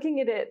 But looking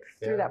at it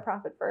through that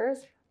Profit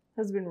First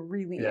has been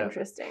really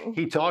interesting.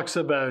 He talks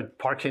about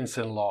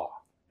Parkinson law,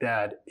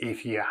 that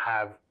if you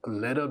have a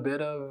little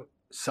bit of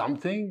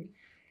something,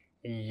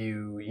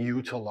 you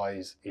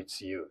utilize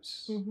its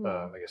use.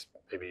 I guess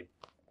maybe,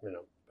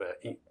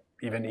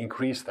 even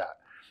increase that.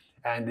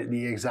 And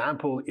the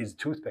example is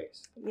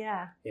toothpaste.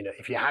 Yeah. You know,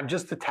 if you have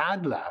just a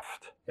tad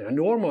left, you know,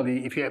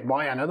 normally if you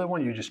buy another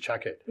one, you just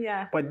chuck it.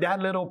 Yeah. But that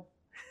little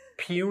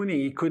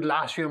puny could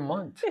last you a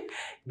month.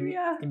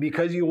 Yeah.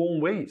 Because you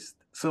won't waste.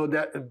 So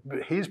that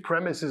his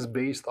premise is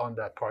based on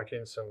that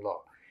Parkinson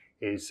law.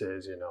 He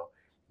says, you know,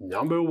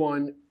 number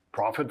one,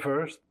 profit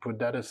first, put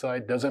that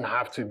aside. Doesn't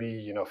have to be,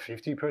 you know,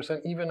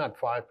 50%, even at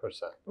 5%.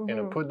 You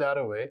know, put that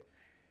away.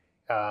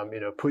 You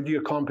know, put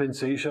your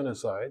compensation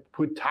aside,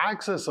 put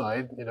tax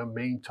aside, you know,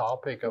 main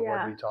topic of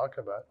what we talk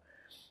about.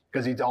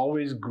 Because it's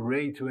always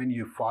great when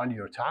you file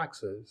your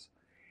taxes,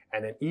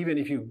 and then even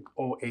if you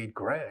owe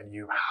 $8,000,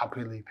 you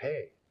happily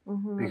pay.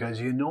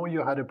 Because you know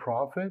you had a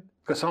profit.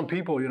 Because some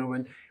people, you know,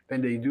 when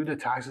they do the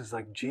taxes,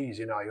 like, geez,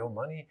 you know, I owe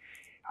money.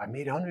 I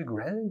made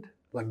 $100,000.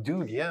 Like,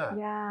 dude,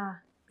 Yeah.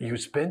 you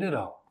spend it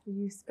all.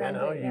 You spend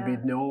You know, it. you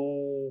made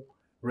no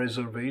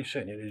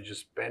reservation. You know, you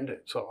just spend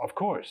it. So of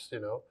course, you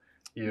know,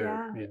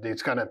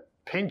 it's gonna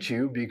pinch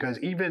you because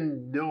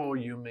even though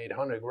you made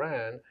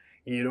 $100,000,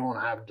 you don't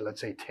have,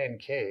 let's say,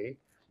 $10K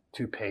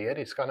to pay it.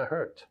 It's gonna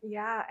hurt.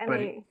 Yeah, and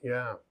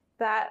But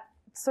that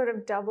sort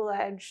of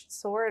double-edged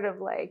sword of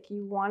like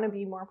you want to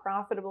be more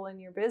profitable in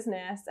your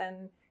business,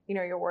 and you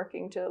know you're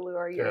working to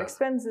lower your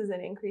expenses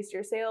and increase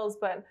your sales,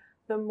 but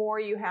the more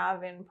you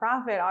have in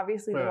profit,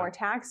 obviously the more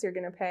tax you're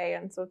going to pay,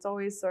 and so it's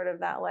always sort of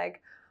that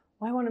like,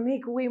 well, I want to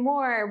make way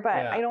more,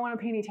 but I don't want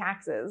to pay any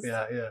taxes.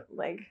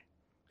 Like.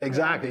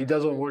 Exactly. It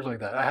doesn't work like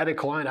that. I had a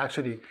client,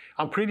 actually,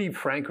 I'm pretty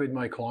frank with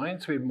my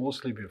clients. We've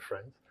mostly been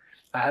friends.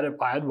 I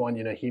had one,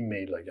 you know, he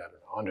made like, I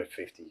don't know,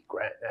 $150,000.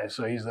 And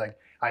so he's like,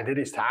 I did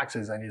his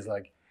taxes and he's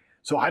like,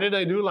 so how did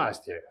I do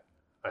last year?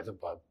 I said,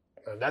 well,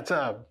 that's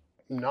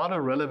not a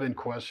relevant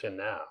question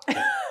now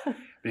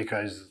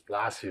because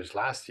last year's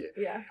last year.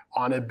 Yeah.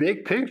 On a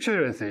big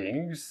picture of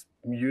things,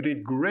 you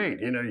did great.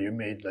 You know, you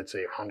made, let's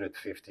say,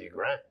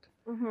 $150,000.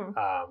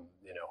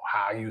 You know,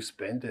 how you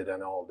spent it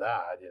and all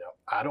that, you know,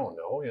 I don't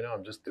know, you know,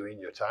 I'm just doing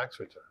your tax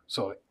return.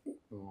 So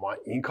my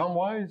income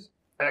wise,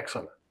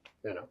 excellent,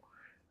 you know.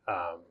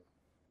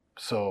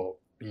 So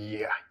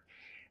yeah,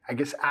 I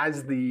guess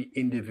as the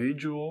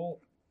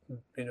individual,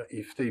 you know,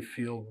 if they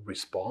feel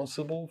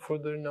responsible for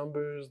their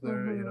numbers,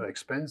 their, you know,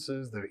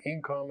 expenses, their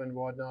income and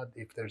whatnot,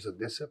 if there's a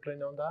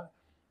discipline on that,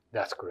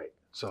 that's great.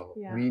 So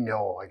we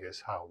know, I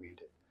guess, how we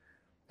did.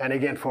 And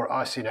again, for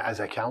us, you know, as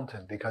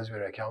accountant, because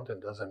we're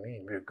accountant doesn't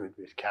mean we're good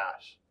with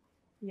cash.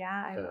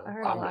 Yeah, I've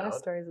heard a lot of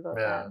stories about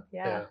that.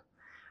 Yeah.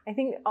 I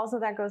think also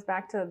that goes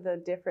back to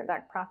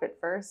that profit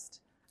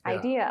first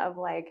idea of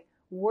like,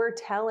 we're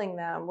telling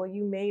them, well,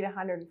 you made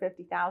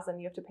 $150,000,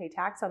 you have to pay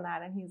tax on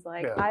that. And he's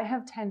like, I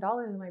have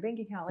 $10 in my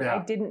bank account. Like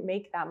I didn't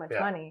make that much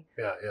money.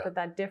 But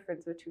that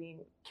difference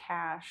between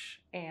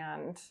cash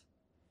and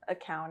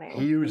accounting,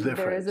 huge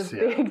difference.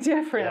 There is a big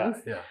difference.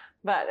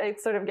 But it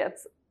sort of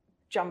gets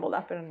jumbled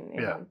up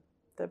in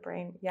the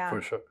brain. Yeah.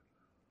 For sure.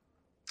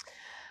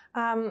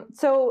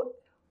 So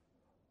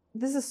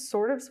this is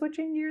sort of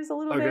switching gears a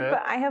little bit,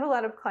 but I have a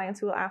lot of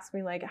clients who will ask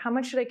me like, how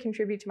much should I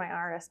contribute to my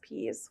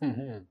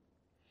RSPs?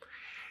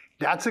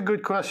 That's a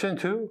good question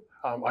too.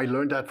 I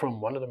learned that from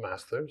one of the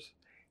masters.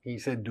 He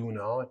said, do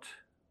not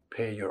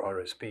pay your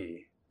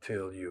RSP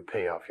till you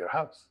pay off your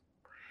house.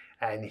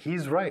 And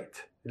he's right.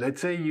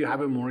 Let's say you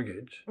have a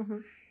mortgage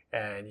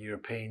and you're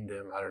paying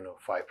them, I don't know,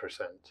 5%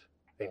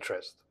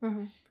 interest.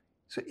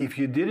 So if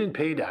you didn't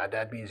pay that,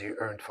 that means you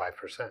earned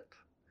 5%.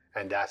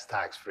 And that's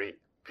tax-free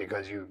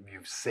because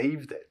you've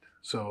saved it.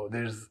 So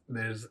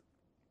there's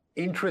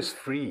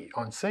interest-free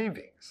on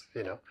savings,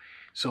 you know.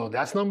 So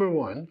that's number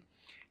one.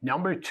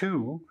 Number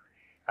two,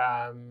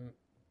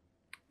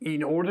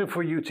 in order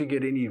for you to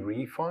get any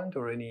refund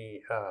or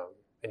any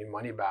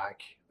money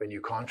back when you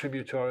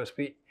contribute to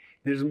RSP,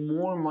 there's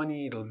more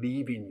money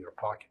leaving your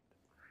pocket.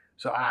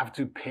 So I have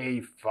to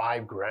pay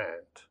 $5,000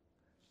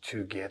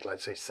 to get,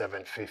 let's say,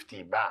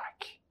 $750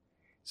 back.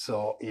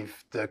 So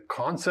if the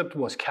concept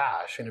was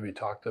cash, and we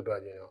talked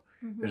about, you know,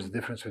 there's a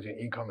difference between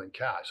income and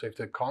cash. So if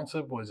the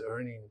concept was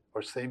earning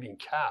or saving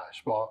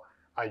cash, well,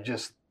 I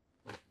just,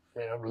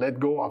 you know, let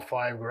go of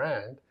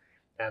 $5,000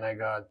 and I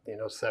got, you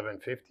know,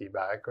 $750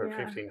 back or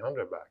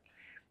 $1,500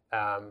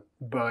 back.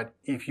 But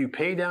if you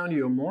pay down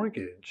your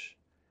mortgage,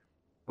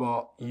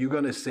 well, you're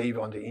going to save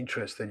on the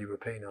interest that you were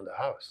paying on the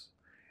house.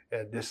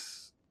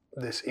 This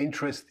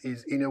interest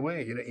is, in a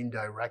way, you know,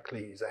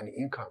 indirectly is an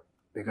income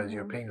because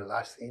you're paying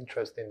less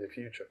interest in the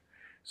future.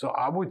 So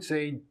I would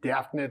say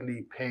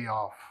definitely pay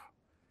off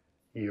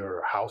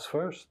your house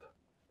first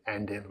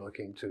and then look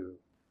into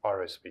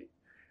RSP.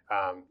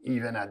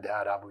 Even at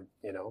that, I would,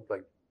 you know,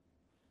 like,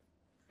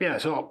 yeah,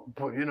 so,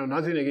 you know,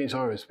 nothing against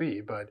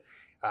RSP, but,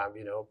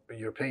 you know,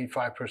 you're paying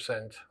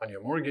 5% on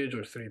your mortgage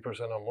or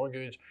 3% on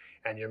mortgage,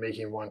 and you're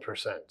making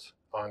 1%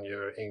 on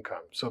your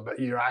income. So, but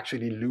you're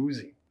actually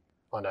losing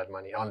on that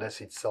money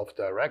unless it's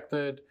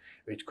self-directed,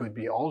 which could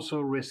be also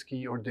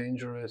risky or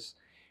dangerous.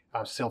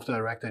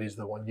 Self-directed is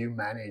the one you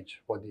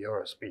manage what the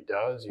RSP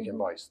does. You can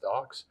buy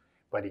stocks,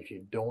 but if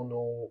you don't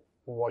know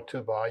what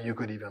to buy, you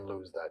could even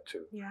lose that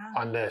too,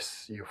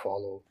 unless you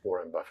follow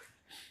Warren Buffett.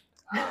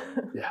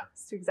 Yeah.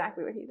 That's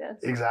exactly what he did.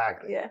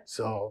 Exactly. Yeah.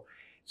 So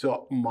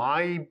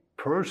my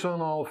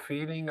personal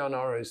feeling on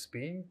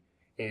RSP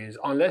is,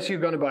 unless you're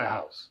going to buy a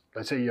house,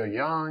 let's say you're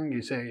young,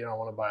 you say, I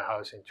want to buy a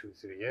house in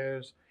 2-3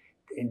 years,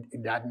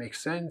 that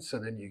makes sense. So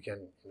then you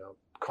can,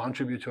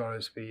 contribute to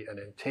RSP and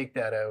then take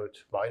that out,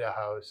 buy the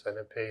house, and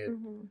then pay it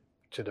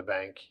to the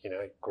bank,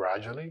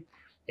 gradually.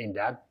 In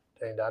that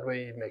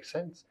way, it makes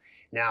sense.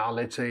 Now,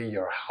 let's say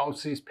your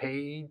house is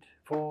paid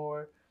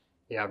for,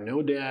 you have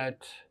no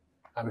debt,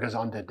 because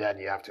on the debt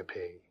you have to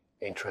pay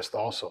interest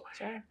also.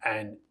 Sure.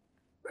 And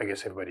I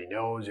guess everybody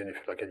knows, if you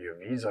look at your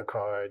Visa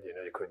card,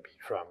 it could be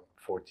from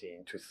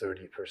 14 to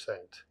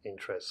 30%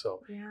 interest.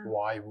 So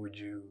why would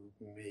you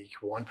make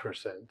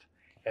 1%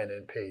 and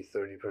then pay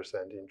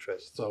 30%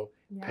 interest? So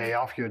pay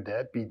off your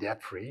debt, be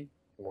debt-free,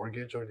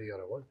 mortgage or the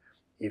other one.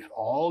 If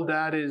all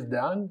that is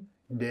done,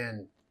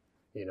 then,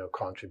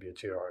 contribute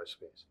to your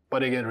RSPs.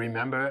 But again,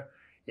 remember,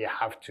 you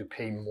have to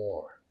pay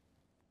more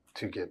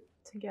to get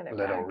it a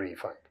little back.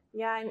 refund.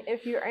 Yeah, and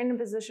if you're in a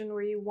position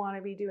where you want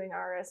to be doing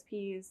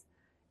RSPs,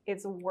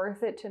 it's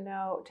worth it to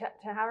know,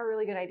 to have a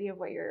really good idea of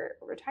what your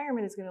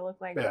retirement is going to look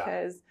like,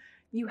 because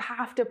you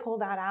have to pull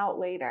that out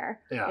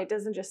later. Yeah. It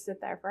doesn't just sit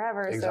there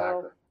forever. Exactly.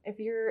 So if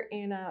you're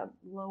in a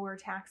lower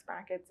tax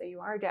bracket, say you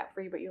are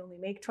debt-free, but you only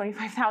make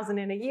 $25,000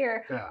 in a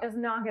year, it's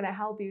not going to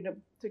help you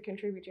to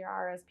contribute to your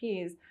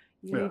RSPs.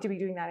 You need to be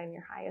doing that in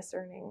your highest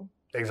earning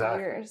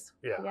years.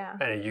 Yeah.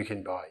 And you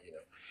can buy,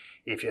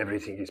 if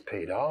everything is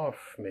paid off,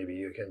 maybe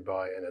you can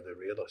buy another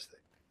real estate.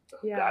 So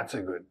that's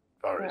a good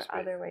RSP. There are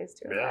other ways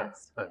to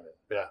invest.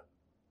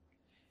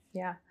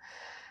 Yeah.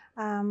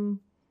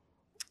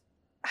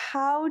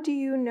 How do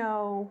you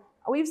know?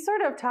 We've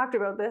sort of talked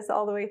about this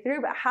all the way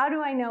through, but how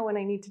do I know when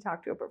I need to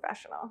talk to a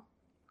professional?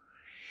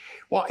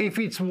 Well, if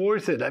it's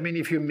worth it,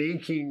 if you're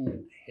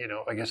making,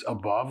 I guess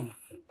above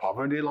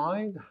poverty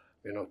line,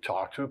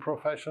 talk to a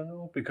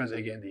professional, because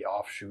again, the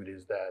offshoot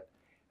is that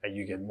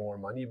you get more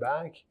money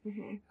back.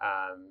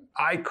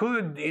 I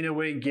could, in a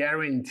way,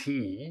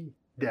 guarantee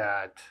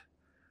that,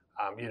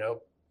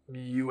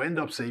 you end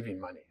up saving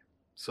money.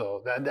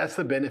 So that's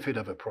the benefit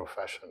of a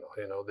professional.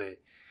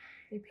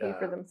 They pay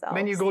for themselves.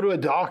 When you go to a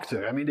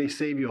doctor, they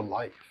save your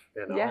life.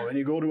 When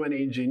you go to an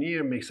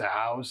engineer, makes a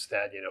house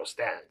that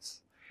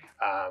stands.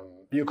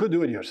 You could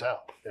do it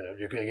yourself.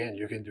 You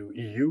can do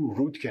EU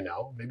root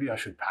canal. Maybe I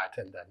should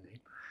patent that name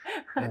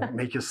and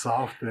make a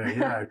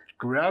software.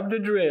 Grab the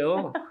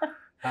drill.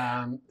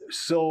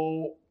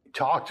 So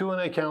talk to an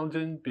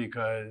accountant,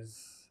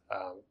 because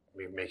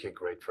we make a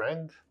great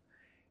friend.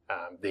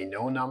 They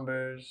know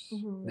numbers.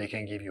 They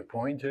can give you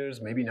pointers,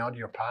 maybe not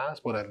your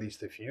past, but at least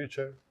the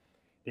future.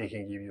 They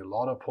can give you a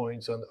lot of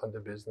points on the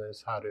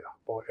business,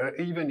 or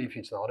even if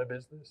it's not a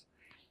business,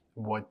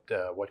 what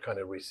kind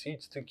of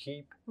receipts to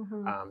keep.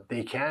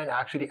 They can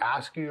actually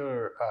ask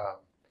your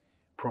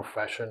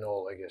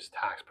professional, I guess,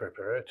 tax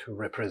preparer to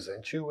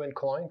represent you when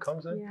client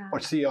comes in, or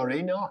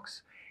CRA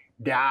knocks.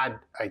 That,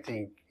 I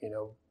think,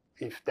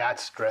 if that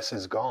stress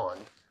is gone,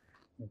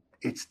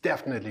 it's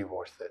definitely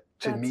worth it.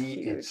 To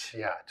me, it's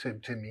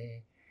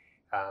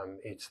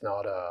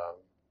not a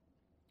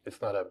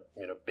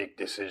big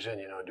decision.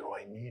 Do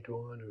I need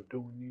one or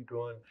don't need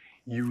one?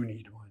 You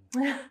need one.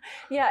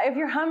 If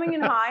you're humming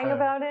and hawing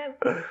about it,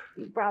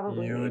 you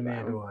probably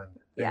need one.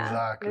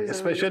 Exactly.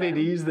 Especially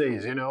these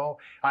days.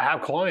 I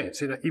have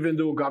clients. Even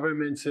though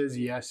government says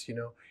yes,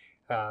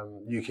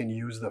 you can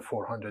use the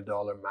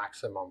 $400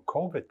 maximum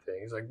COVID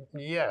thing. It's like,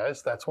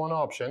 yes, that's one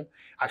option.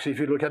 Actually, if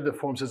you look at the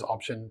form, it says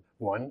option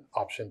 1,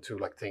 option 2,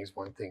 like things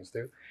 1, things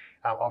 2.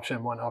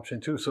 Option 1, option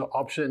 2. So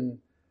option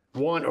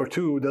 1 or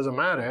 2 doesn't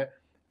matter.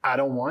 I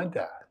don't want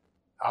that.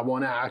 I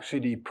want to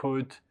actually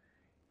put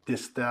the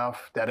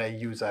stuff that I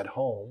use at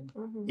home,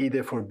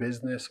 either for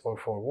business or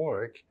for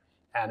work.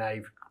 And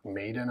I've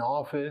made an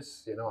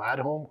office, at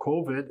home,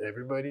 COVID,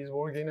 everybody's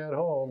working at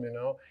home,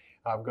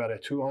 I've got a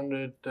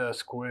 200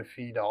 square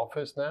feet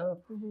office now,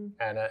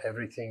 and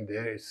everything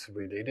there is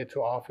related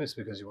to office,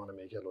 because you want to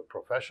make it look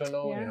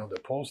professional. The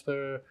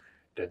poster,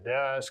 the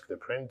desk, the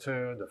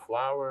printer, the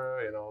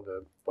flower,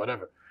 the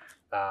whatever,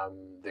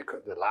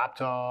 the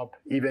laptop.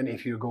 Even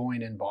if you're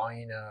going and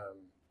buying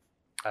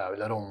a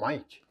little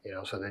mic,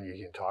 so then you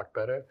can talk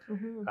better.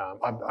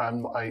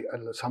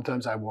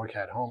 Sometimes I work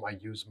at home. I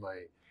use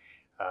my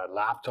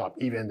laptop,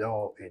 even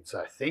though it's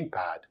a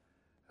ThinkPad.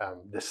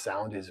 The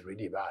sound is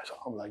really bad. So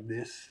I'm like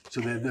this.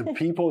 So the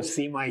people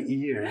see my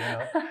ear,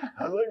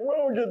 I was like,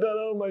 whoa, get that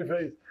out of my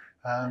face.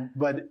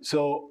 But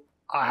so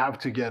I have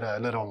to get a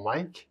little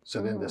mic,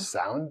 so then the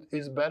sound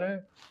is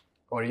better.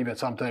 Or even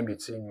sometimes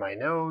it's in my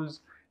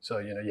nose. So,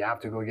 you have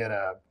to go get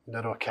a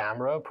little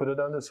camera, put it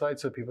on the side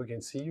so people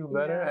can see you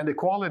better. And the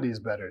quality is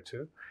better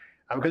too.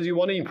 Because you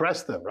want to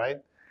impress them,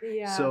 right?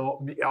 Yeah.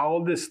 So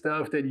all the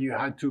stuff that you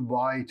had to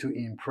buy to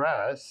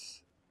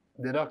impress,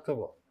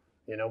 deductible.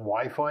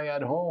 Wi-Fi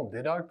at home,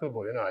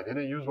 deductible. I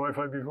didn't use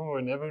Wi-Fi before.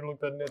 I never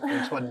looked at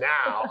Netflix, but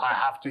now I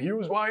have to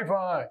use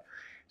Wi-Fi.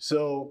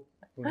 So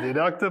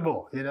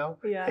deductible,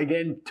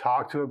 Again,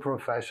 talk to a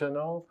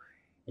professional.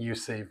 You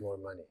save more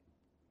money.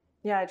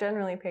 Yeah, it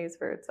generally pays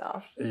for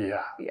itself.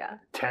 Yeah, Yeah.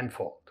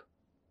 tenfold.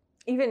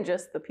 Even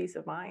just the peace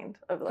of mind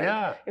of like,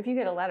 Yeah. if you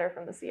get a letter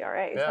from the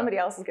CRA, Yeah. somebody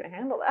else is going to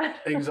handle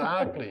that.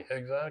 Exactly.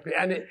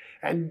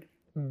 And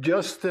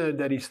just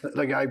that he's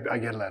like, I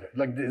get a letter.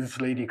 Like this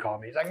lady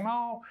called me. He's like,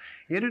 Mo,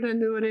 you didn't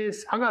do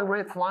this. I got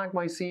red flag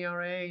by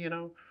CRA, you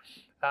know.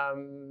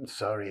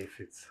 Sorry if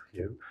it's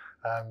you.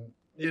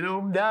 You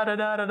know,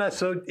 da.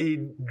 So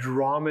he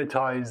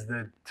dramatized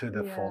it to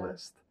the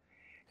fullest.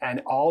 And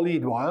all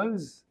it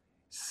was,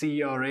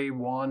 CRA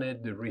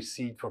wanted the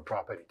receipt for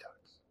property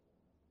tax.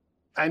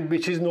 And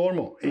which is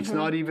normal. It's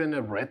not even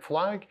a red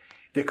flag.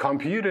 The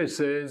computer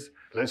says,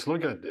 let's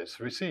look at this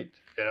receipt.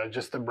 You know,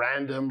 just a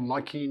random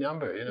lucky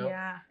number, you know.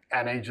 Yeah.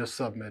 And I just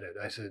submitted.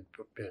 I said,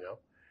 you know,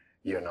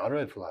 you're not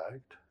red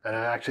flagged. And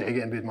I actually,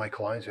 again, with my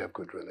clients, we have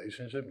good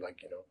relationship.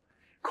 Like, you know,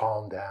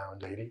 calm down,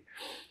 lady.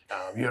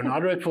 You're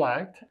not red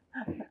flagged.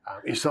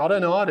 It's not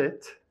an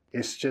audit.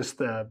 It's just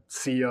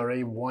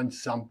CRA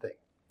wants something.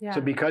 Yeah.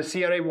 So because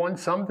CRA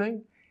wants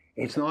something,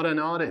 it's not an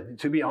audit.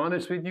 To be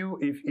honest with you,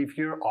 if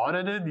you're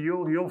audited,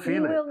 you'll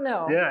feel it. You will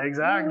know. Yeah,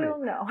 exactly. You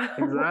will know.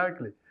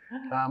 Exactly.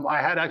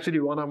 I had actually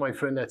one of my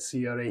friends at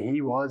CRA.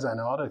 He was an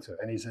auditor,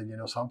 and he said, you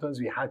know, sometimes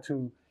we had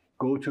to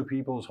go to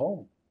people's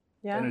home,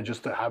 Yeah. you know,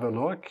 just to have a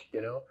look,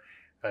 you know,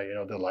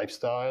 the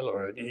lifestyle,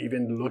 or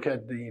even look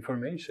at the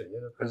information, you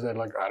know, because they're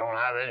like, I don't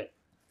have any,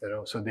 you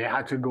know, so they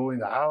had to go in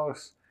the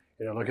house,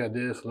 you know, look at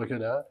this, look at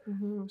that.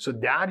 Mm-hmm. So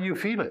that you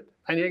feel it.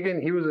 And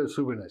again, he was a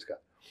super nice guy.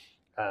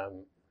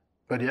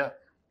 But yeah.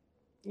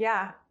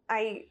 Yeah.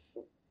 I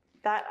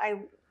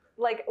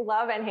like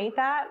love and hate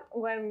that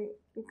when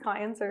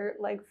clients are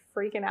like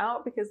freaking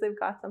out because they've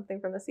got something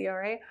from the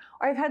CRA.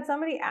 Or I've had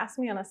somebody ask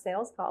me on a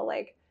sales call,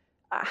 like,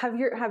 have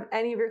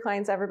any of your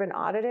clients ever been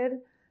audited?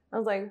 I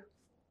was like,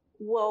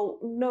 well,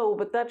 no,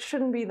 but that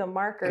shouldn't be the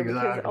marker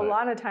because a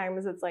lot of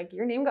times it's like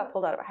your name got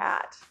pulled out of a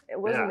hat. It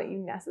wasn't that you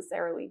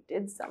necessarily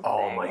did something.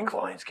 All my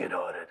clients get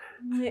audited.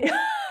 Yeah.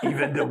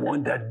 Even the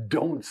one that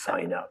don't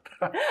sign up.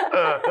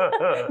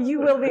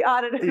 You will be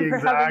audited for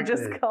having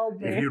just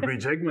called me. If you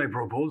reject my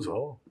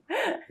proposal.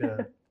 Yeah.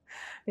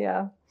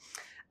 Yeah.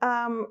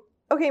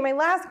 Okay, my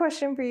last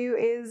question for you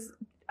is,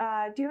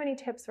 do you have any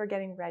tips for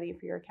getting ready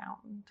for your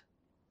accountant?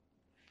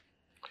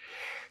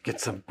 Get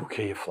some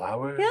bouquet of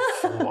flowers,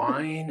 Yeah.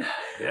 wine.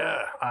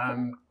 Yeah.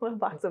 A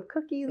box of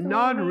cookies?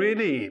 Not maybe?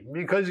 really,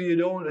 because you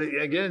don't,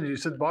 again, you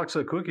said box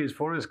of cookies.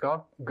 Forrest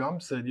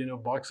Gump said, you know,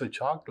 box of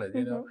chocolate,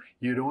 you know.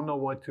 You don't know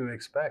what to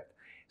expect.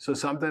 So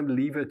sometimes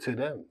leave it to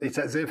them. It's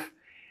as if,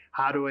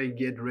 how do I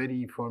get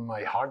ready for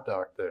my heart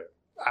doctor?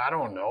 I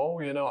don't know,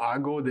 you know, I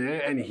go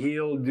there and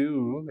he'll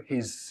do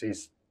his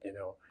you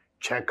know,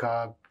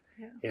 checkup.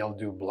 Yeah. He'll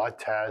do blood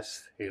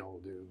tests. He'll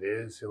do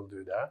this, he'll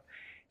do that.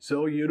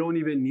 So you don't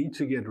even need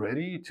to get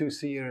ready to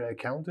see your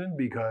accountant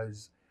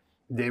because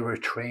they were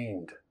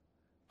trained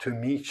to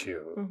meet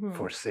you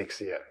for 6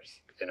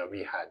 years. You know, we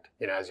had,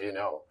 you know, as you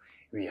know,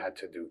 we had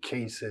to do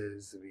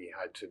cases. We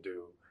had to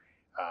do,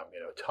 you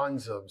know,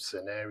 tons of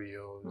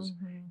scenarios,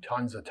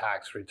 tons of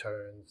tax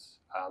returns.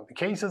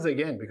 Cases,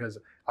 again, because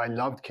I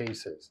loved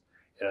cases.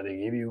 You know, they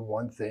give you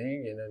one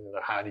thing, and then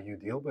how do you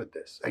deal with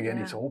this? Again,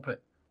 it's open.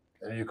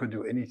 And you could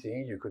do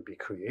anything. You could be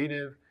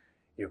creative.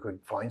 You could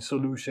find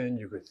solution.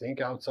 You could think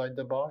outside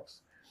the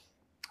box.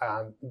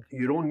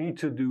 You don't need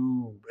to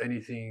do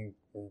anything,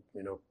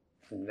 you know,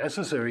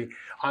 necessary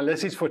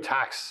unless it's for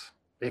tax.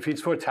 If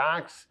it's for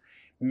tax,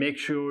 make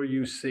sure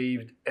you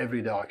saved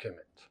every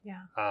document.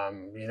 Yeah.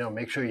 You know,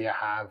 make sure you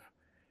have,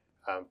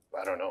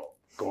 I don't know,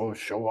 go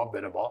show up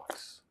in a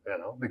box, you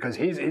know, because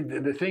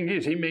the thing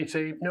is, he may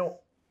say no.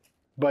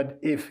 But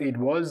if it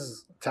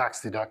was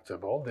tax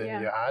deductible,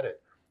 then you add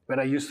it. When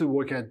I used to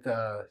work at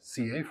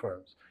CA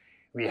firms,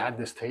 we had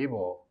this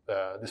table.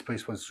 This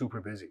place was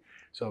super busy.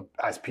 So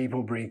as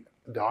people bring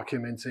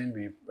documents in,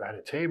 we had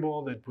a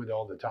table that put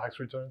all the tax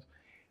returns.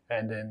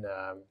 And then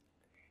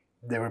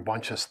there were a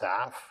bunch of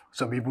staff.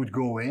 So we would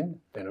go in,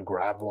 you know,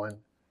 grab one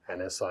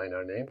and then sign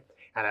our name.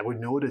 And I would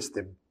notice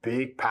the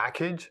big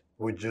package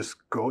would just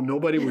go.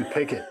 Nobody would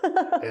pick it.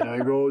 You know,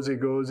 it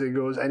goes.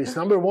 And it's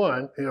number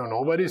one. You know,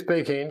 nobody's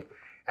picking.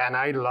 And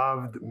I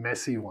loved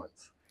messy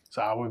ones.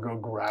 So I would go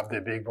grab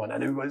the big one.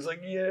 And everybody's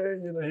like, yeah,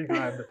 you know, he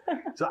grabbed it.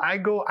 So I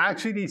go,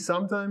 actually,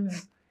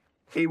 sometimes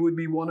it would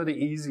be one of the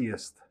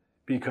easiest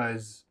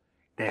because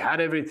they had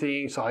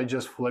everything. So I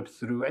just flipped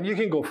through. And you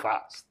can go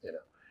fast, you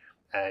know.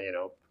 And, you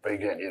know, but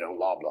again, you know,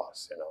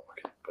 Loblaws, you know,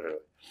 okay, put it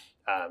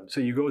away.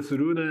 So you go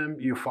through them,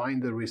 you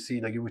find the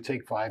receipt. Like it would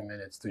take 5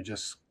 minutes to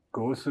just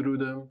go through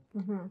them.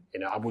 You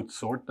know, I would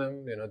sort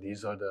them. You know,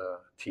 these are the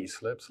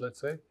T-slips, let's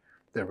say.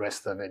 The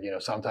rest of it, you know,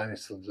 sometimes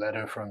it's a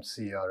letter from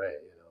CRA, you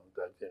know,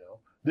 that, you know,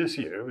 this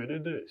year we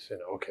did this, you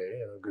know, okay,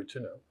 you know, good to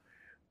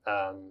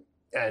know.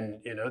 And,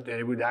 you know,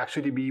 it would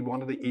actually be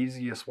one of the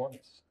easiest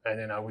ones. And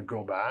then I would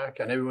go back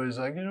and everybody's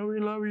like, you know, we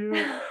love you.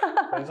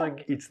 I was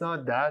like, it's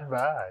not that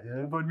bad, you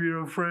know, but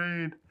we're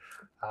afraid.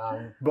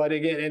 But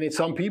again, and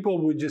some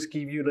people would just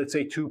give you, let's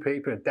say, 2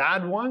 papers.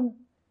 That one,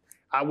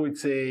 I would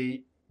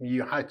say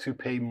you had to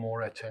pay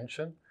more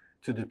attention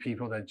to the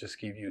people that just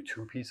give you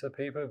 2 pieces of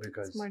paper,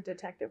 because It's more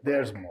detective work.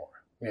 there's more.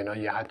 You know,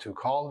 you had to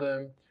call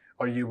them,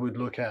 or you would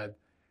look at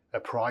a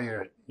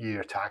prior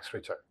year tax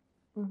return.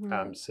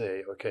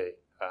 Say, okay,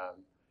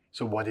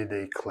 so what did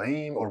they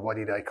claim, or what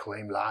did I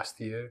claim last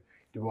year?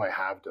 Do I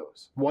have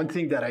those? One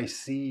thing that I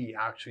see,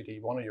 actually,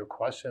 one of your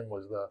questions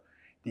was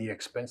the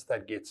expense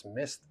that gets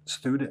missed.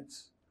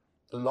 Students.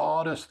 A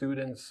lot of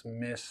students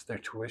miss their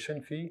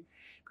tuition fee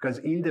because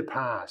in the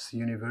past,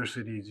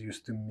 universities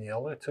used to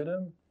mail it to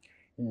them.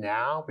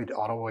 Now, with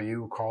Ottawa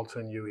U,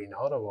 Carleton U in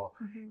Ottawa,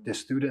 the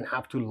student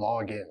have to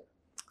log in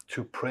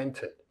to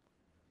print it.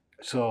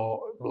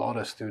 So a lot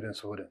of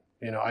students wouldn't.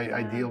 You know,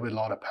 I deal with a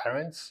lot of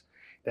parents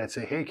that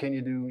say, hey, can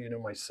you do, you know,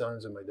 my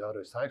son's and my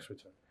daughter's tax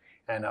return?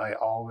 And I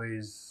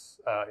always,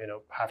 you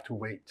know, have to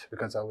wait,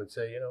 because I would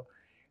say, you know,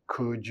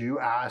 could you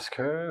ask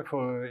her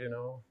for, you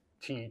know,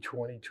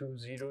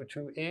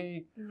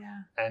 T2202A?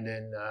 Yeah. And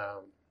then,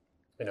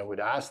 you know, would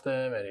ask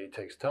them, and it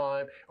takes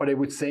time. Or they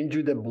would send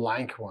you the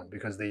blank one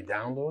because they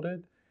download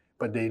it,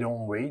 but they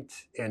don't wait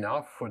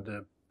enough for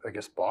the, I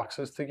guess,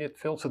 boxes to get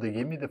filled. So they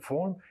give me the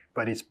form,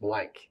 but it's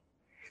blank.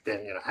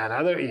 Then, you know,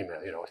 another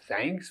email, you know,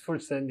 thanks for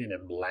sending a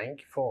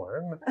blank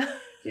form.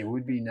 It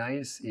would be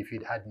nice if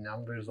it had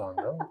numbers on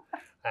them.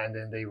 And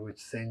then they would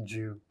send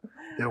you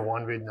the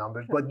one with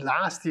numbers. But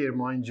last year,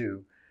 mind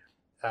you,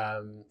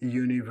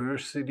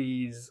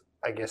 universities,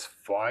 I guess,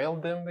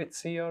 filed them with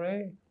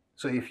CRA.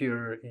 So if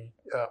you're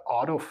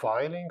auto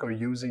filing or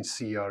using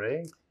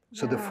CRA,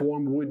 so the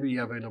form would be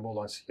available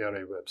on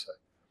CRA website,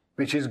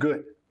 which is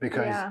good,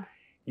 because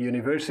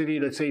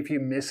university, let's say if you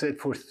miss it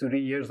for 3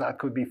 years, that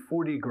could be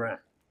 40 grand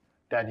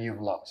that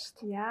you've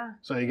lost. Yeah.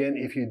 So again,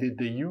 if you did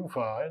the U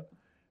file,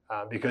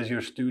 because you're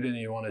a student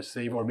and you want to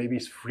save, or maybe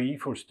it's free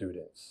for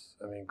students,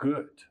 I mean,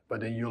 good,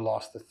 but then you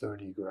lost the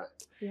 30 grand.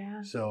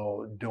 Yeah.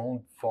 So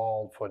don't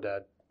fall for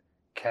that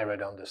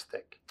carrot on the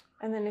stick.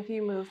 And then if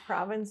you move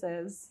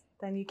provinces,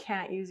 then you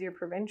can't use your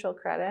provincial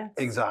credits.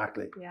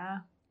 Exactly.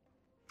 Yeah.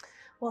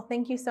 Well,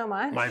 thank you so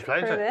much My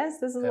pleasure. for this.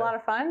 This is a lot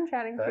of fun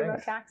chatting with you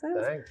about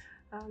taxes. Thanks.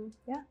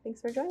 Yeah,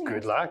 thanks for joining us.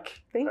 Good luck.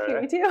 Thank All you.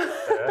 right. You too.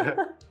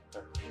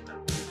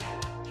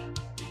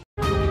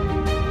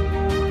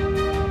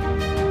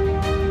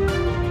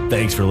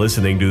 Thanks for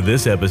listening to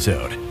this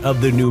episode of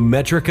the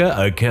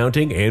Numetrica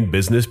Accounting and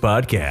Business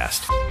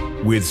Podcast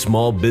with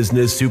small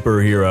business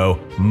superhero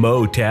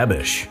Mo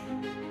Tabish.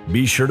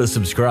 Be sure to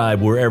subscribe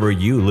wherever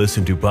you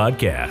listen to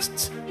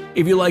podcasts.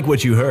 If you like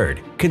what you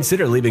heard,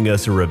 consider leaving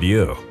us a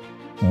review.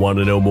 Want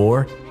to know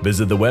more?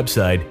 Visit the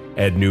website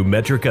at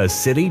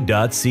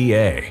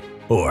numetricacity.ca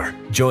or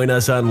join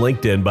us on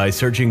LinkedIn by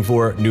searching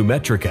for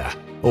Numetrica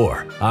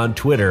or on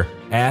Twitter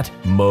at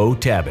Mo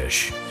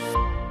Tabish.